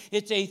judgment.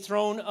 It's a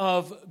throne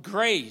of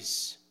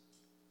grace.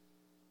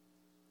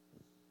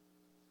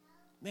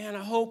 Man,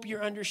 I hope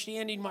you're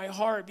understanding my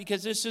heart,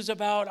 because this is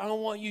about, I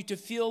want you to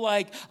feel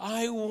like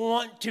I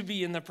want to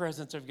be in the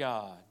presence of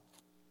God.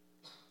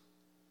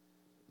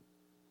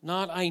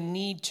 Not I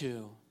need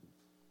to.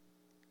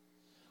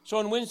 So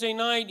on Wednesday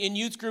night in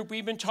youth group,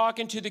 we've been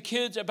talking to the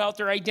kids about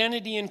their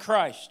identity in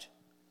Christ.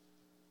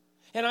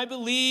 And I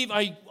believe,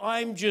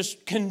 I'm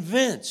just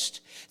convinced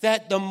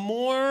that the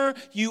more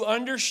you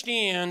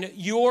understand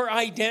your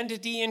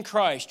identity in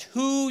Christ,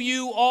 who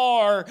you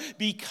are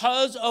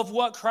because of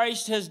what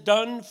Christ has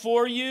done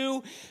for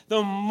you,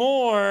 the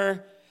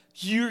more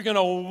you're going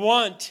to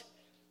want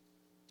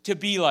to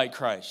be like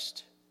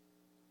Christ.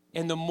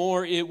 And the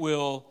more it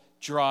will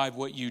drive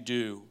what you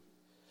do.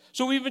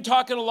 So we've been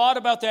talking a lot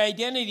about the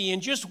identity,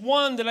 and just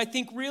one that I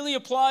think really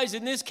applies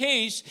in this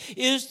case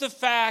is the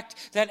fact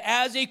that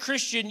as a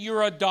Christian,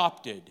 you're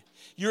adopted.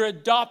 You're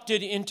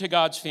adopted into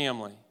God's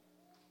family.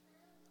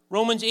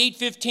 Romans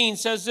 8:15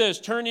 says this.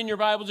 Turn in your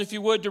Bibles, if you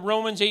would, to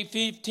Romans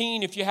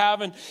 8:15 if you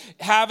have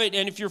it,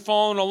 and if you're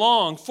following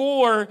along.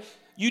 For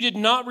you did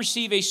not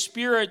receive a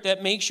spirit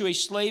that makes you a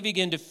slave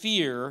again to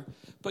fear,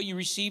 but you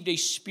received a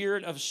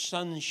spirit of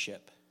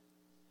sonship.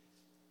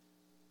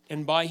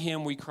 And by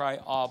him we cry,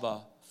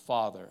 Abba,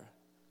 Father.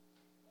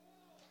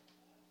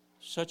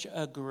 Such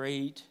a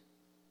great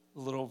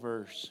little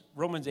verse.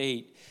 Romans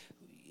 8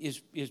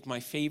 is my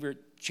favorite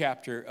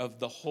chapter of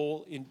the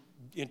whole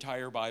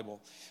entire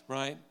Bible,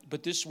 right?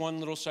 But this one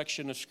little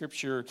section of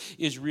Scripture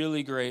is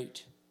really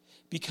great,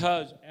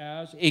 because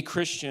as a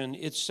Christian,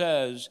 it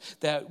says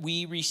that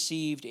we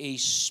received a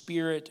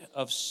spirit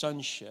of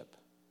sonship.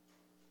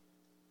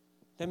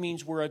 That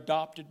means we're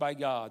adopted by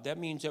God. That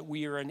means that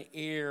we are an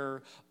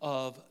heir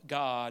of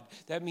God.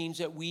 That means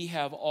that we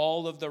have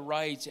all of the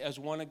rights as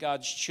one of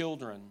God's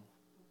children.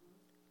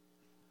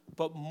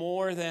 But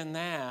more than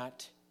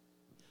that,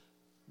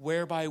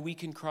 whereby we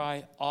can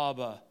cry,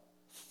 Abba,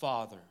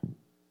 Father.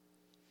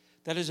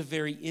 That is a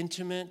very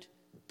intimate,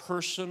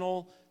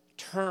 personal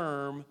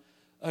term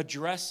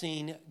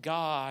addressing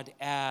God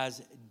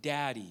as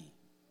Daddy.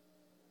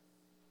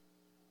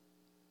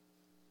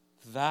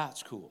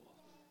 That's cool.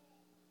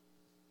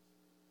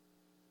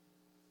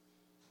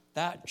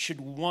 That should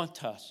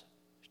want us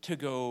to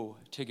go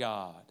to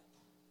God.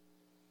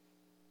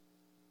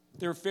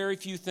 There are very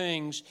few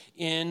things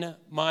in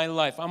my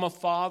life. I'm a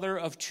father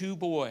of 2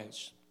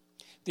 boys.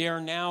 They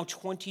are now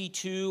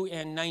 22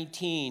 and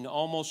 19,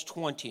 almost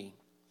 20.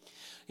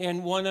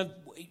 And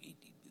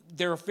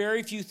there are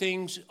very few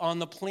things on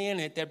the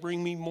planet that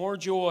bring me more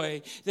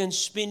joy than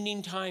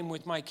spending time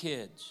with my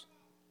kids.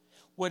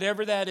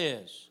 Whatever that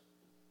is.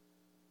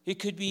 It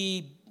could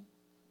be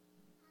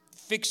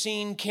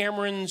fixing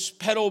Cameron's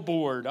pedal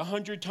board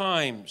 100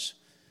 times,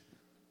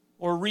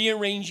 or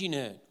rearranging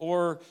it,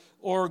 or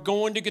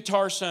going to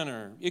Guitar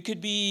Center. It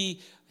could be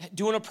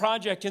doing a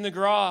project in the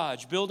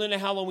garage, building a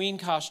Halloween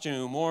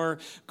costume, or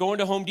going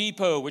to Home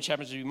Depot, which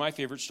happens to be my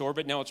favorite store,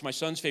 but now it's my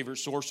son's favorite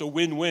store, so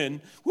win-win.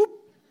 Whoop.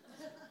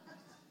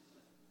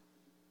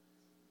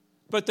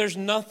 But there's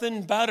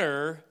nothing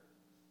better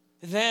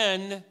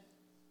than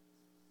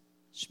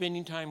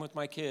spending time with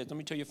my kids. Let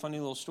me tell you a funny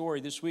little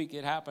story. This week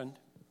it happened.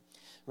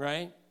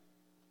 Right?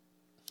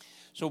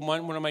 So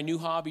one of my new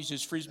hobbies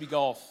is Frisbee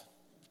golf.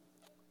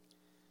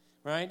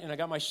 Right? And I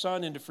got my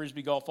son into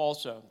Frisbee golf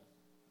also.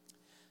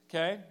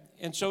 Okay?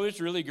 And so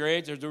it's really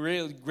great. There's a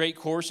really great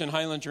course in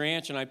Highlands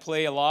Ranch, and I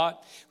play a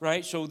lot,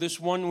 right? So this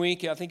one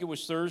week, I think it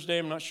was Thursday,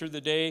 I'm not sure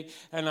the day,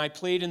 and I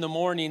played in the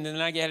morning, and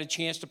then I had a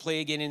chance to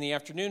play again in the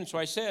afternoon. And so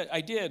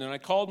I did, and I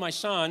called my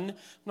son. I'm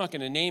not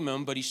going to name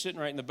him, but he's sitting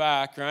right in the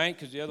back, right?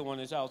 Because the other one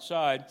is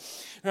outside,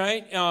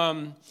 right?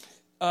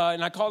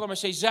 And I called him. I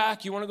say,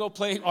 Zach, you want to go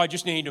play? Oh, I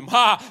just named him.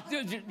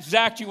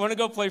 Zach, do you want to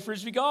go play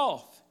Frisbee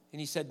golf? And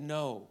he said,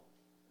 no.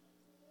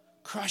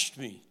 Crushed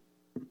me.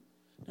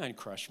 Don't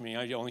crush me.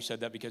 I only said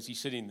that because he's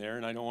sitting there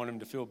and I don't want him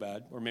to feel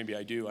bad. Or maybe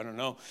I do, I don't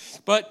know.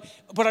 But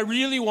I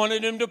really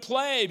wanted him to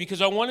play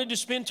because I wanted to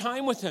spend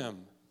time with him.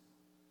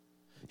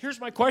 Here's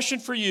my question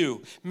for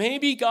you.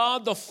 Maybe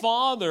God the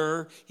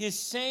Father is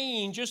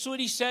saying just what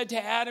he said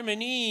to Adam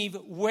and Eve,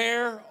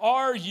 where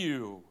are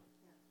you?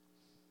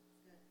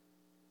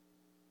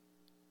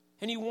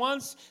 And he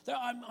wants,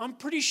 I'm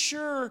pretty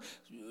sure,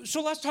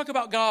 so let's talk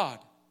about God.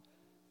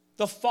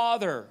 The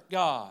Father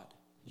God.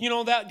 You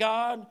know that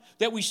God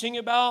that we sing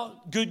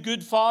about? Good,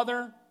 good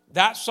Father?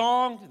 That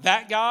song?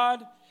 That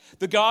God?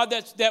 The God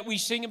that we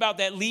sing about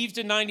that leaves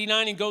the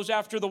 99 and goes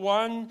after the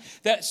one?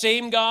 That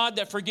same God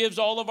that forgives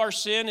all of our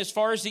sin as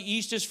far as the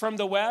east is from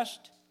the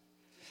west?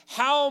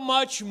 How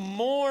much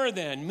more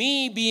then,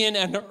 me being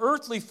an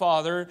earthly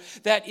father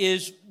that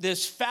is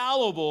this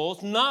fallible,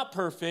 not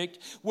perfect,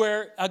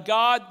 where a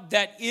God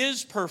that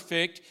is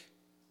perfect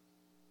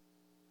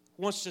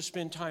wants to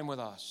spend time with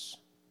us?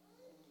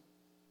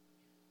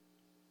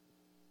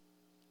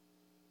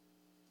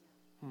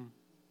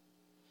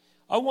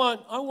 I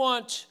want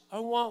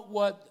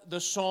what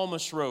the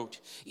psalmist wrote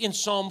in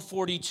Psalm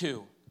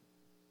 42.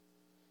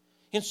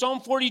 In Psalm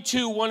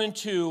 42, 1 and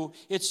 2,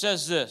 it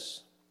says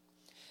this: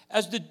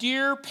 as the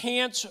deer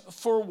pants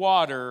for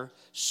water,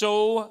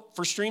 so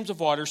for streams of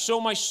water, so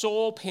my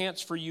soul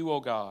pants for you, O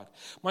God.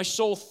 My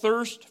soul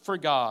thirsts for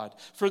God,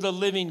 for the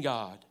living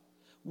God.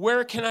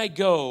 Where can I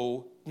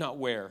go? Not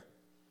where.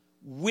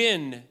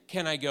 When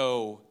can I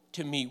go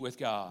to meet with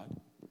God?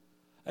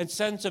 A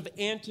sense of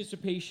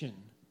anticipation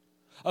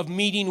of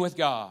meeting with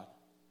God.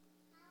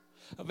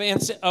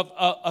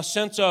 A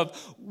sense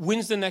of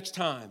when's the next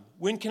time?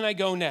 When can I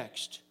go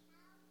next?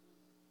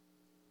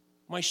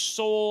 My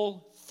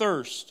soul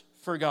thirsts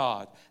for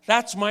God.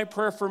 That's my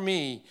prayer for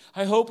me.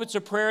 I hope it's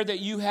a prayer that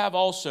you have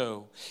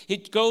also.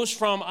 It goes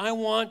from, I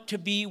want to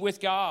be with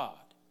God.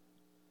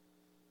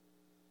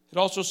 It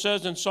also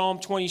says in Psalm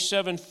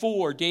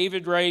 27:4,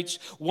 David writes,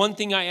 one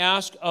thing I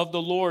ask of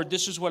the Lord,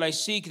 this is what I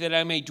seek, that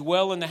I may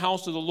dwell in the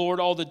house of the Lord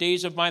all the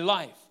days of my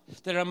life.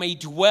 That I may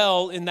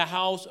dwell in the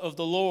house of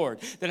the Lord.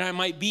 That I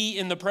might be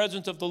in the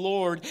presence of the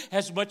Lord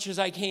as much as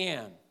I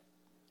can.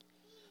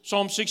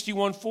 Psalm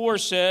 61:4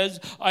 says,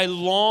 I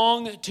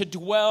long to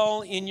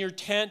dwell in your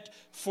tent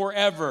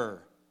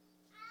forever.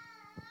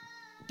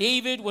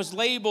 David was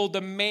labeled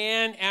the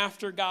man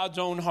after God's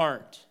own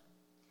heart.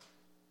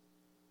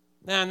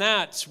 And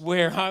that's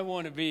where I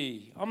want to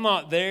be. I'm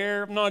not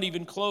there, I'm not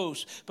even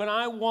close, but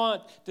I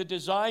want the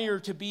desire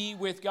to be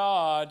with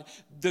God,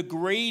 the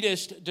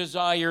greatest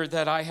desire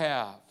that I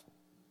have.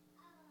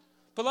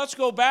 But let's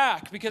go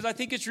back, because I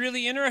think it's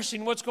really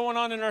interesting what's going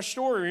on in our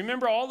story.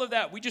 Remember all of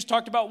that. We just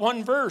talked about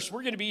one verse.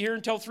 We're going to be here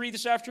until 3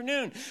 this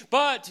afternoon.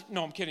 But,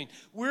 no, I'm kidding.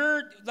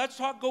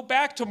 Go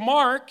back to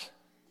Mark.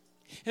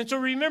 And so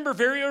remember,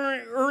 very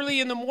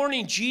early in the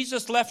morning,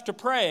 Jesus left to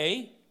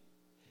pray.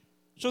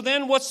 So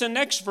then what's the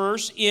next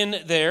verse in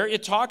there?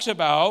 It talks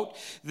about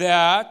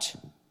that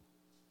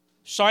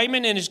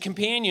Simon and his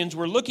companions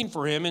were looking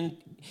for him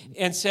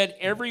and said,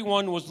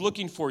 everyone was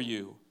looking for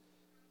you.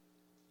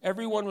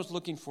 Everyone was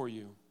looking for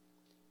you.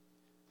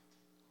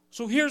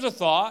 So here's a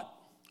thought.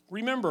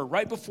 Remember,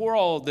 right before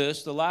all of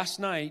this, last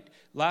night,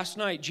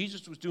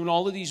 Jesus was doing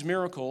all of these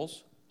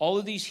miracles, all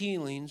of these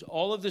healings,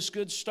 all of this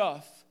good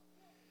stuff.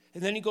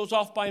 And then he goes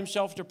off by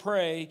himself to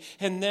pray,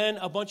 and then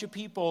a bunch of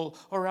people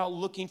are out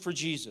looking for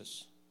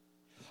Jesus.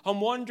 I'm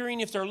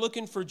wondering if they're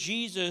looking for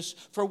Jesus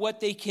for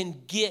what they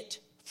can get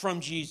from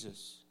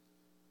Jesus.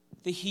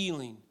 The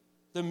healing,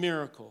 the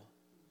miracle.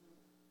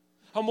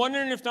 I'm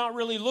wondering if not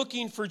really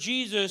looking for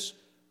Jesus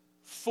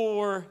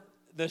for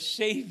the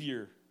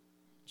Savior,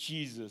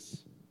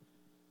 Jesus.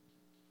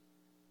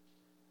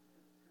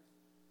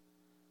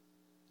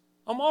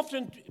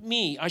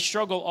 I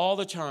struggle all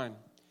the time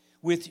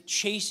with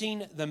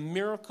chasing the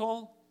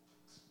miracle,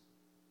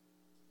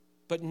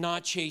 but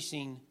not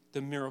chasing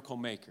the miracle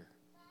maker.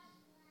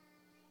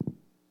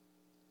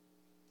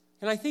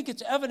 And I think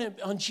it's evident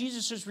on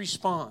Jesus'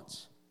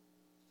 response.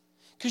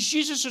 Because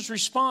Jesus'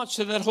 response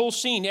to that whole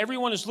scene,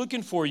 everyone is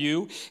looking for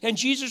you, and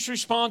Jesus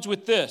responds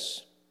with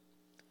this: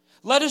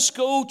 let us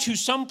go to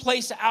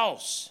someplace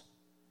else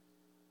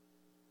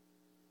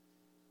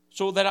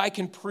so that I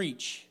can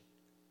preach.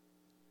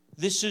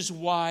 This is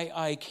why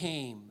I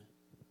came.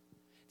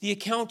 The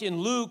account in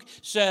Luke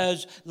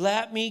says,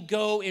 let me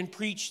go and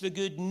preach the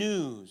good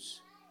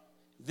news.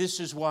 This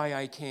is why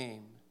I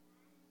came.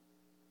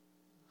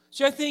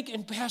 See, I think,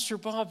 and Pastor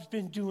Bob's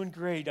been doing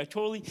great.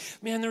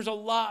 There's a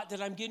lot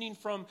that I'm getting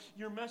from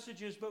your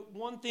messages, but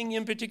one thing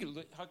in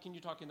particular, how can you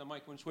talk in the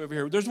mic when it's way over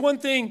here? There's one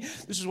thing,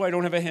 this is why I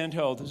don't have a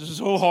handheld. This is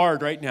so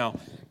hard right now,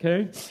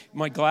 okay?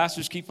 My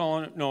glasses keep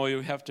falling. No,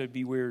 you have to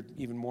be weird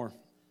even more.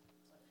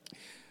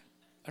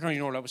 I don't even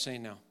know what I was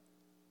saying now.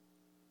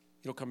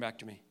 It'll come back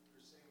to me.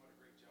 You're saying what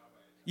a great job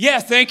I did. Yeah,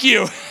 thank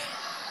you.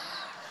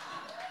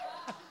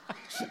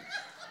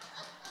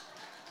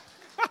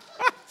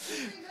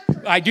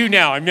 I do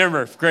now. I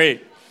remember.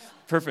 Great.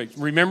 Perfect.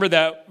 Remember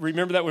that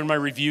when my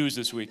reviews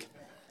this week.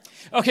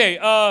 Okay.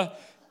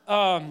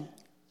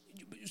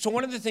 So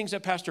one of the things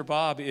that Pastor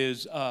Bob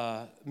is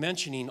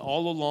mentioning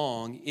all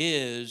along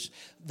is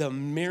the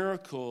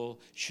miracle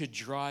should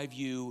drive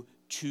you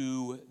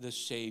to the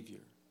Savior,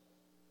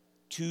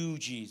 to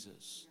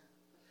Jesus,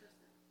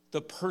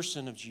 the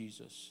person of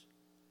Jesus.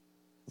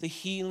 The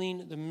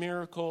healing, the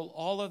miracle,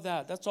 all of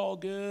that, that's all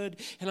good.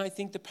 And I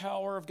think the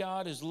power of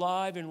God is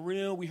live and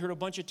real. We heard a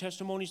bunch of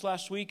testimonies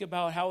last week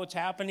about how it's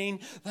happening.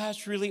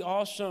 That's really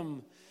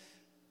awesome.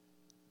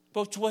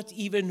 But what's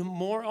even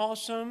more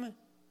awesome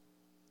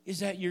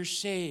is that you're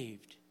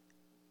saved.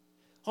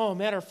 Oh,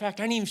 matter of fact,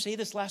 I didn't even say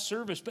this last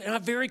service,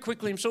 but very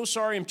quickly, I'm so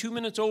sorry, I'm 2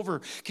 minutes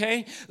over,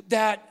 okay?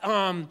 That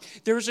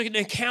there's an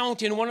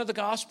account in one of the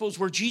Gospels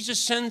where Jesus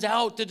sends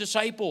out the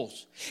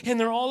disciples, and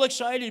they're all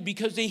excited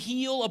because they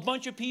heal a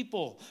bunch of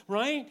people,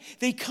 right?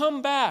 They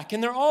come back,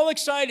 and they're all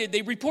excited.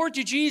 They report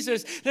to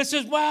Jesus that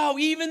says, wow,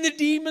 even the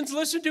demons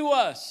listen to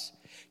us.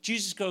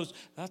 Jesus goes,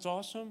 that's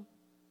awesome,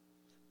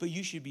 but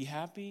you should be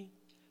happy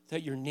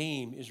that your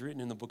name is written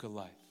in the book of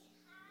life.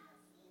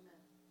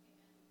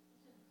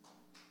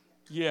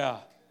 Yeah.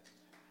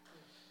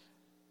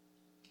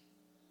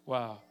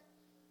 Wow.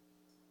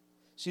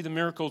 See, the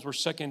miracles were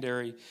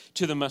secondary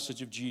to the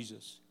message of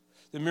Jesus.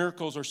 The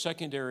miracles are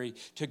secondary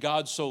to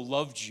God so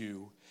loved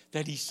you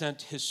that he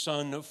sent his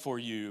son for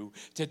you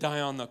to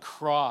die on the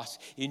cross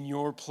in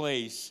your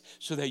place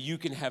so that you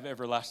can have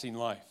everlasting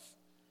life.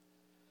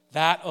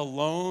 That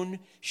alone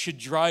should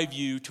drive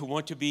you to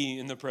want to be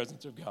in the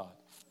presence of God.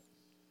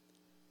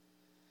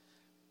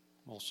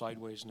 I'm all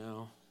sideways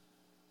now.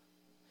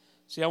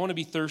 See, I want to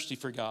be thirsty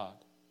for God.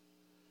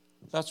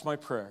 That's my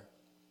prayer.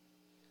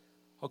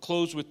 I'll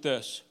close with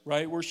this,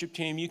 right? Worship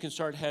team, you can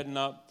start heading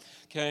up,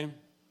 okay?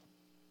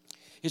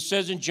 It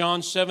says in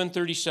John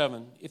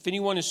 7:37, if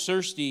anyone is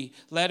thirsty,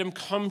 let him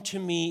come to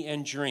me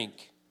and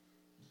drink.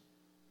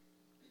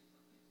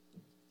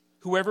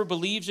 Whoever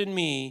believes in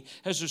me,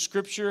 as the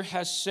scripture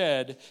has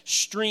said,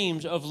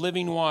 streams of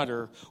living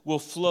water will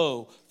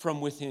flow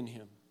from within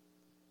him.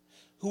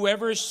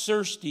 Whoever is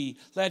thirsty,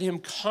 let him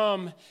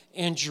come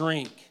and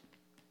drink.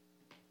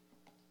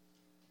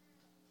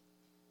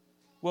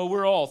 Well,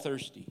 we're all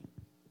thirsty.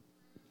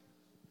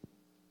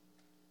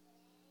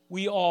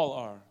 We all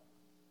are.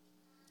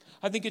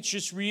 I think it's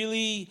just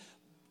really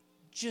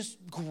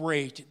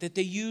great that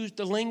they use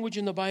the language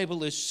in the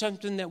Bible is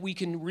something that we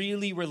can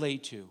really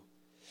relate to.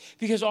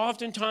 Because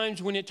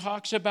oftentimes when it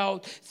talks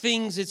about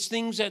things, it's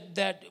things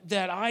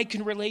that I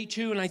can relate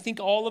to, and I think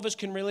all of us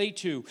can relate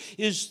to,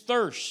 is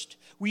thirst.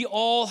 We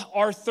all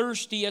are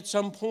thirsty at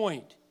some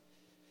point.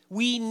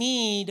 We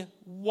need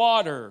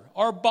water.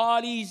 Our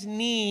bodies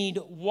need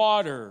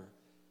water.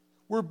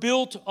 We're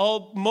built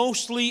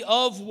mostly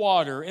of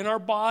water, and our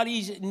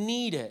bodies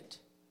need it.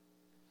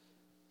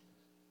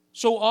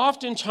 So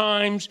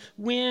oftentimes,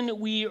 when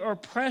we are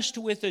pressed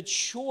with a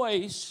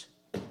choice,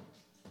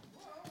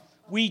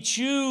 we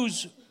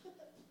choose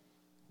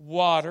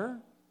water.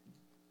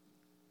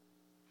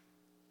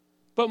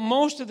 But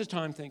most of the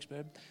time, thanks,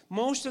 babe.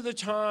 Most of the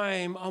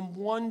time, I'm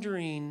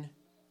wondering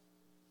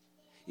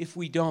if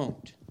we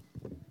don't.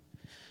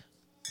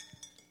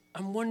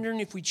 I'm wondering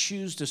if we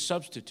choose to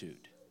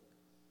substitute.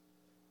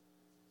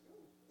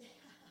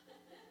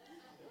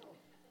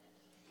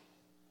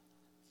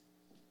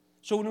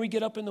 So when we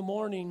get up in the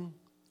morning,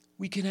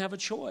 we can have a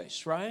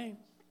choice, right?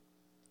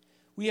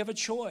 We have a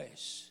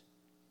choice.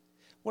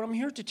 What I'm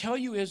here to tell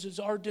you is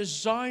our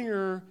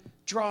desire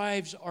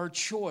drives our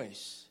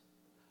choice.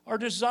 Our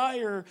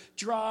desire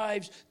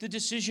drives the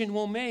decision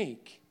we'll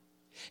make.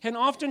 And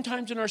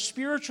oftentimes in our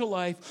spiritual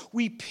life,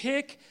 we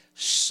pick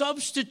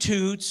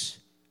substitutes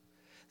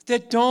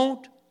that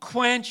don't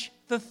quench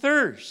the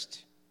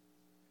thirst.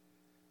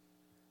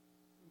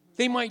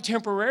 They might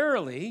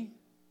temporarily,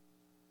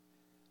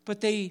 but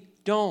they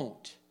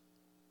don't.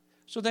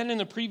 So then in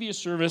the previous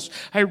service,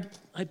 I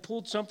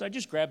pulled something. I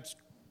just grabbed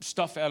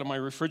stuff out of my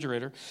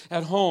refrigerator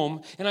at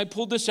home, and I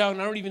pulled this out,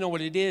 and I don't even know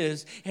what it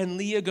is. And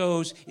Leah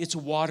goes, it's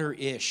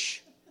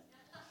water-ish.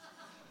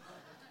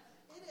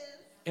 It is.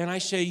 And I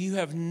say, you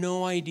have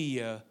no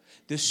idea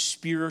the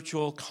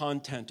spiritual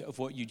content of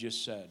what you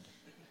just said.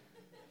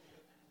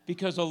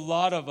 Because a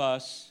lot of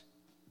us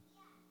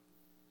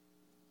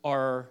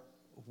are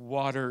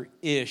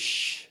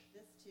water-ish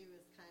This too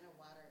is kind of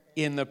water.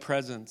 in the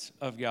presence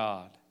of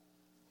God.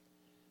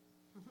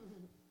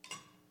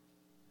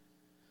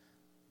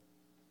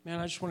 Man,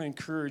 I just want to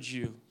encourage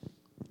you.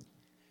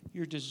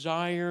 Your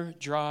desire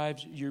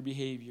drives your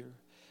behavior.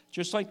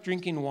 Just like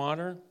drinking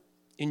water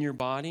in your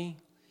body,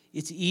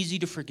 it's easy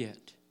to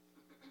forget.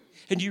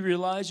 And do you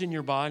realize in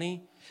your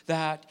body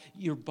that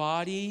your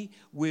body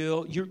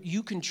will,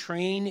 you can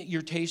train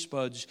your taste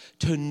buds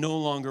to no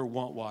longer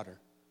want water?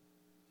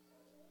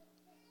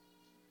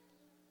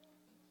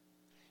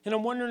 And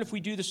I'm wondering if we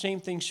do the same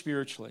thing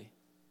spiritually.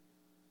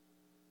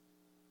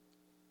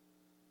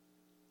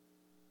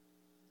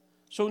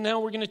 So now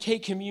we're going to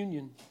take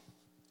communion,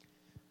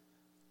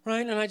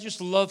 right? And I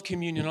just love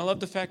communion. I love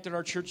the fact that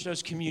our church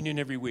does communion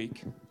every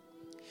week.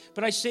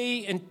 But I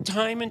say and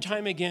time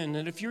again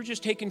that if you're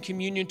just taking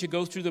communion to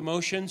go through the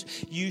motions,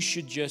 you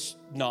should just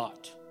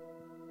not.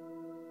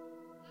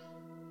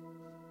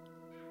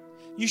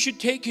 You should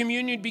take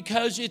communion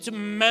because it's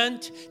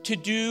meant to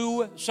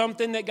do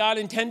something that God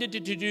intended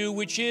it to do,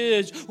 which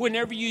is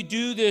whenever you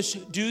do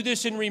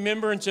this in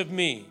remembrance of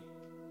me.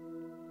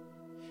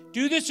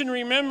 Do this in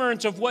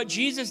remembrance of what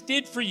Jesus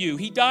did for you.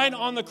 He died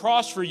on the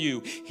cross for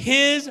you.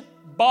 His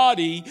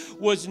body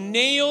was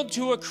nailed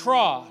to a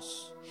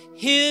cross.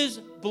 His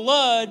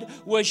blood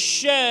was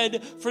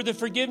shed for the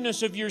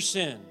forgiveness of your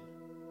sin.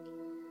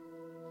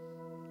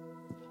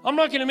 I'm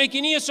not going to make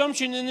any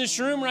assumption in this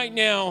room right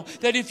now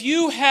that if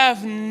you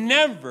have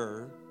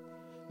never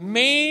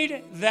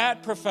made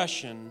that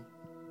profession,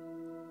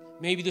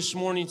 maybe this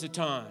morning's the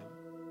time.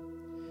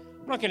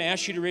 I'm not going to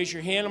ask you to raise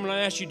your hand. I'm not going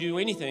to ask you to do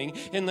anything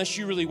unless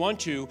you really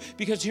want to,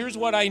 because here's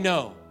what I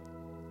know.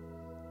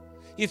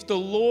 If the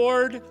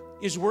Lord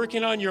is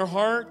working on your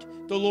heart,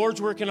 the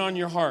Lord's working on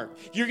your heart.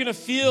 You're going to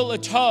feel a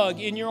tug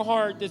in your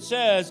heart that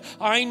says,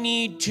 I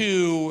need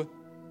to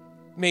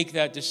make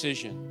that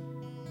decision.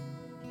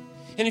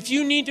 And if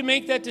you need to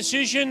make that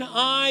decision,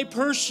 I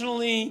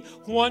personally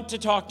want to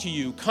talk to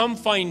you. Come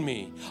find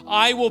me.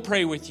 I will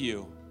pray with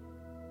you.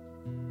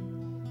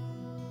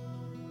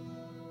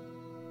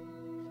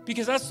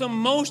 Because that's the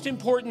most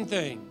important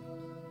thing.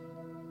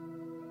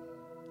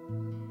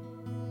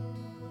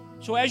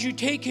 So as you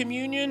take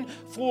communion,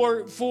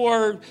 for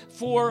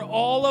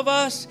all of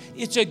us,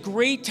 it's a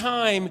great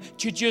time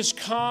to just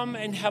come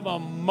and have a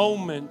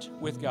moment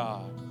with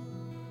God.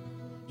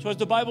 So as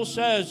the Bible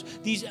says,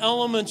 these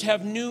elements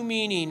have new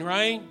meaning,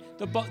 right?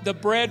 The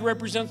bread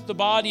represents the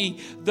body.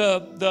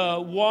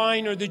 The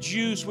wine or the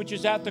juice, which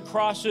is at the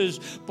crosses.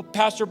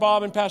 Pastor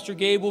Bob and Pastor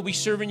Gabe will be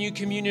serving you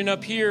communion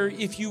up here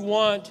if you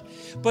want.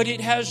 But it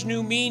has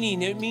new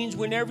meaning. It means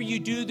whenever you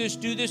do this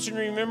in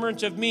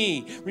remembrance of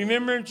me.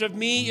 Remembrance of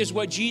me is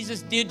what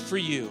Jesus did for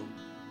you.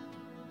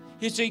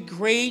 It's a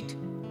great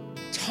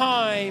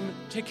time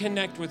to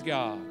connect with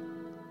God.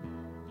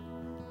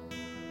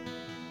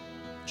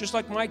 Just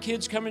like my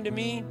kids coming to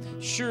me,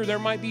 sure, there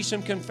might be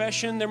some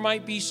confession, there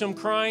might be some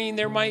crying,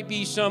 there might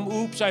be some,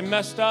 oops, I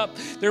messed up.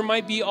 There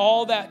might be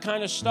all that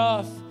kind of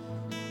stuff,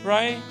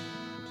 right?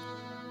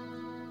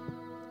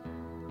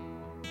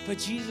 But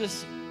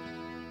Jesus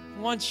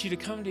wants you to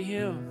come to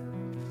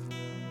Him.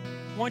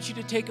 Wants you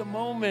to take a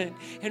moment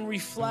and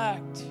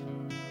reflect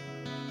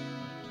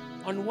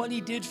on what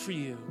He did for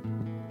you.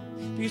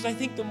 Because I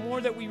think the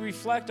more that we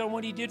reflect on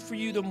what He did for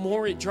you, the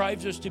more it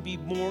drives us to be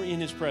more in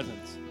His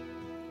presence.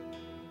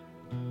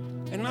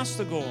 And that's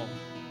the goal.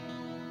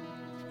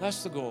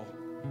 That's the goal.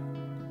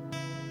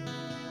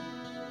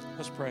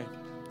 Let's pray.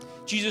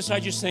 Jesus, I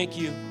just thank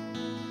you.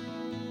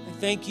 I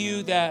thank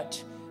you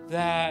that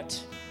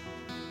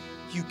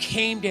you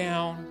came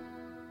down.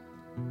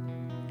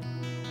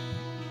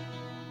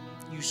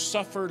 You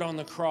suffered on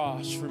the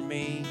cross for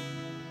me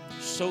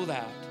so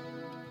that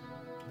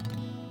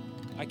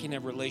I can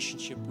have a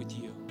relationship with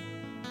you.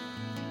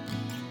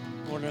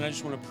 Lord, and I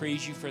just want to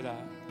praise you for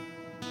that.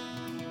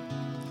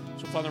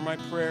 So, Father, my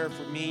prayer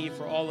for me,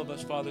 for all of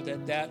us, Father,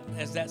 that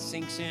as that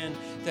sinks in,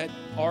 that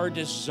our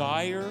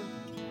desire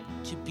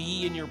to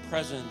be in your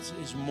presence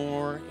is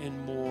more and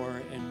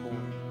more and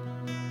more.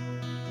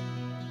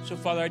 So,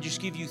 Father, I just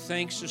give you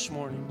thanks this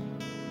morning.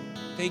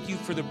 Thank you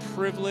for the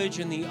privilege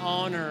and the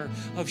honor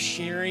of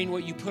sharing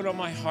what you put on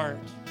my heart.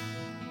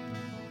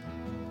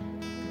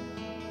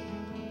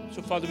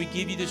 So, Father, we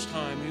give you this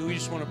time, and we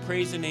just want to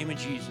praise the name of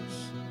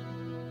Jesus.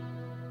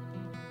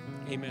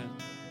 Amen.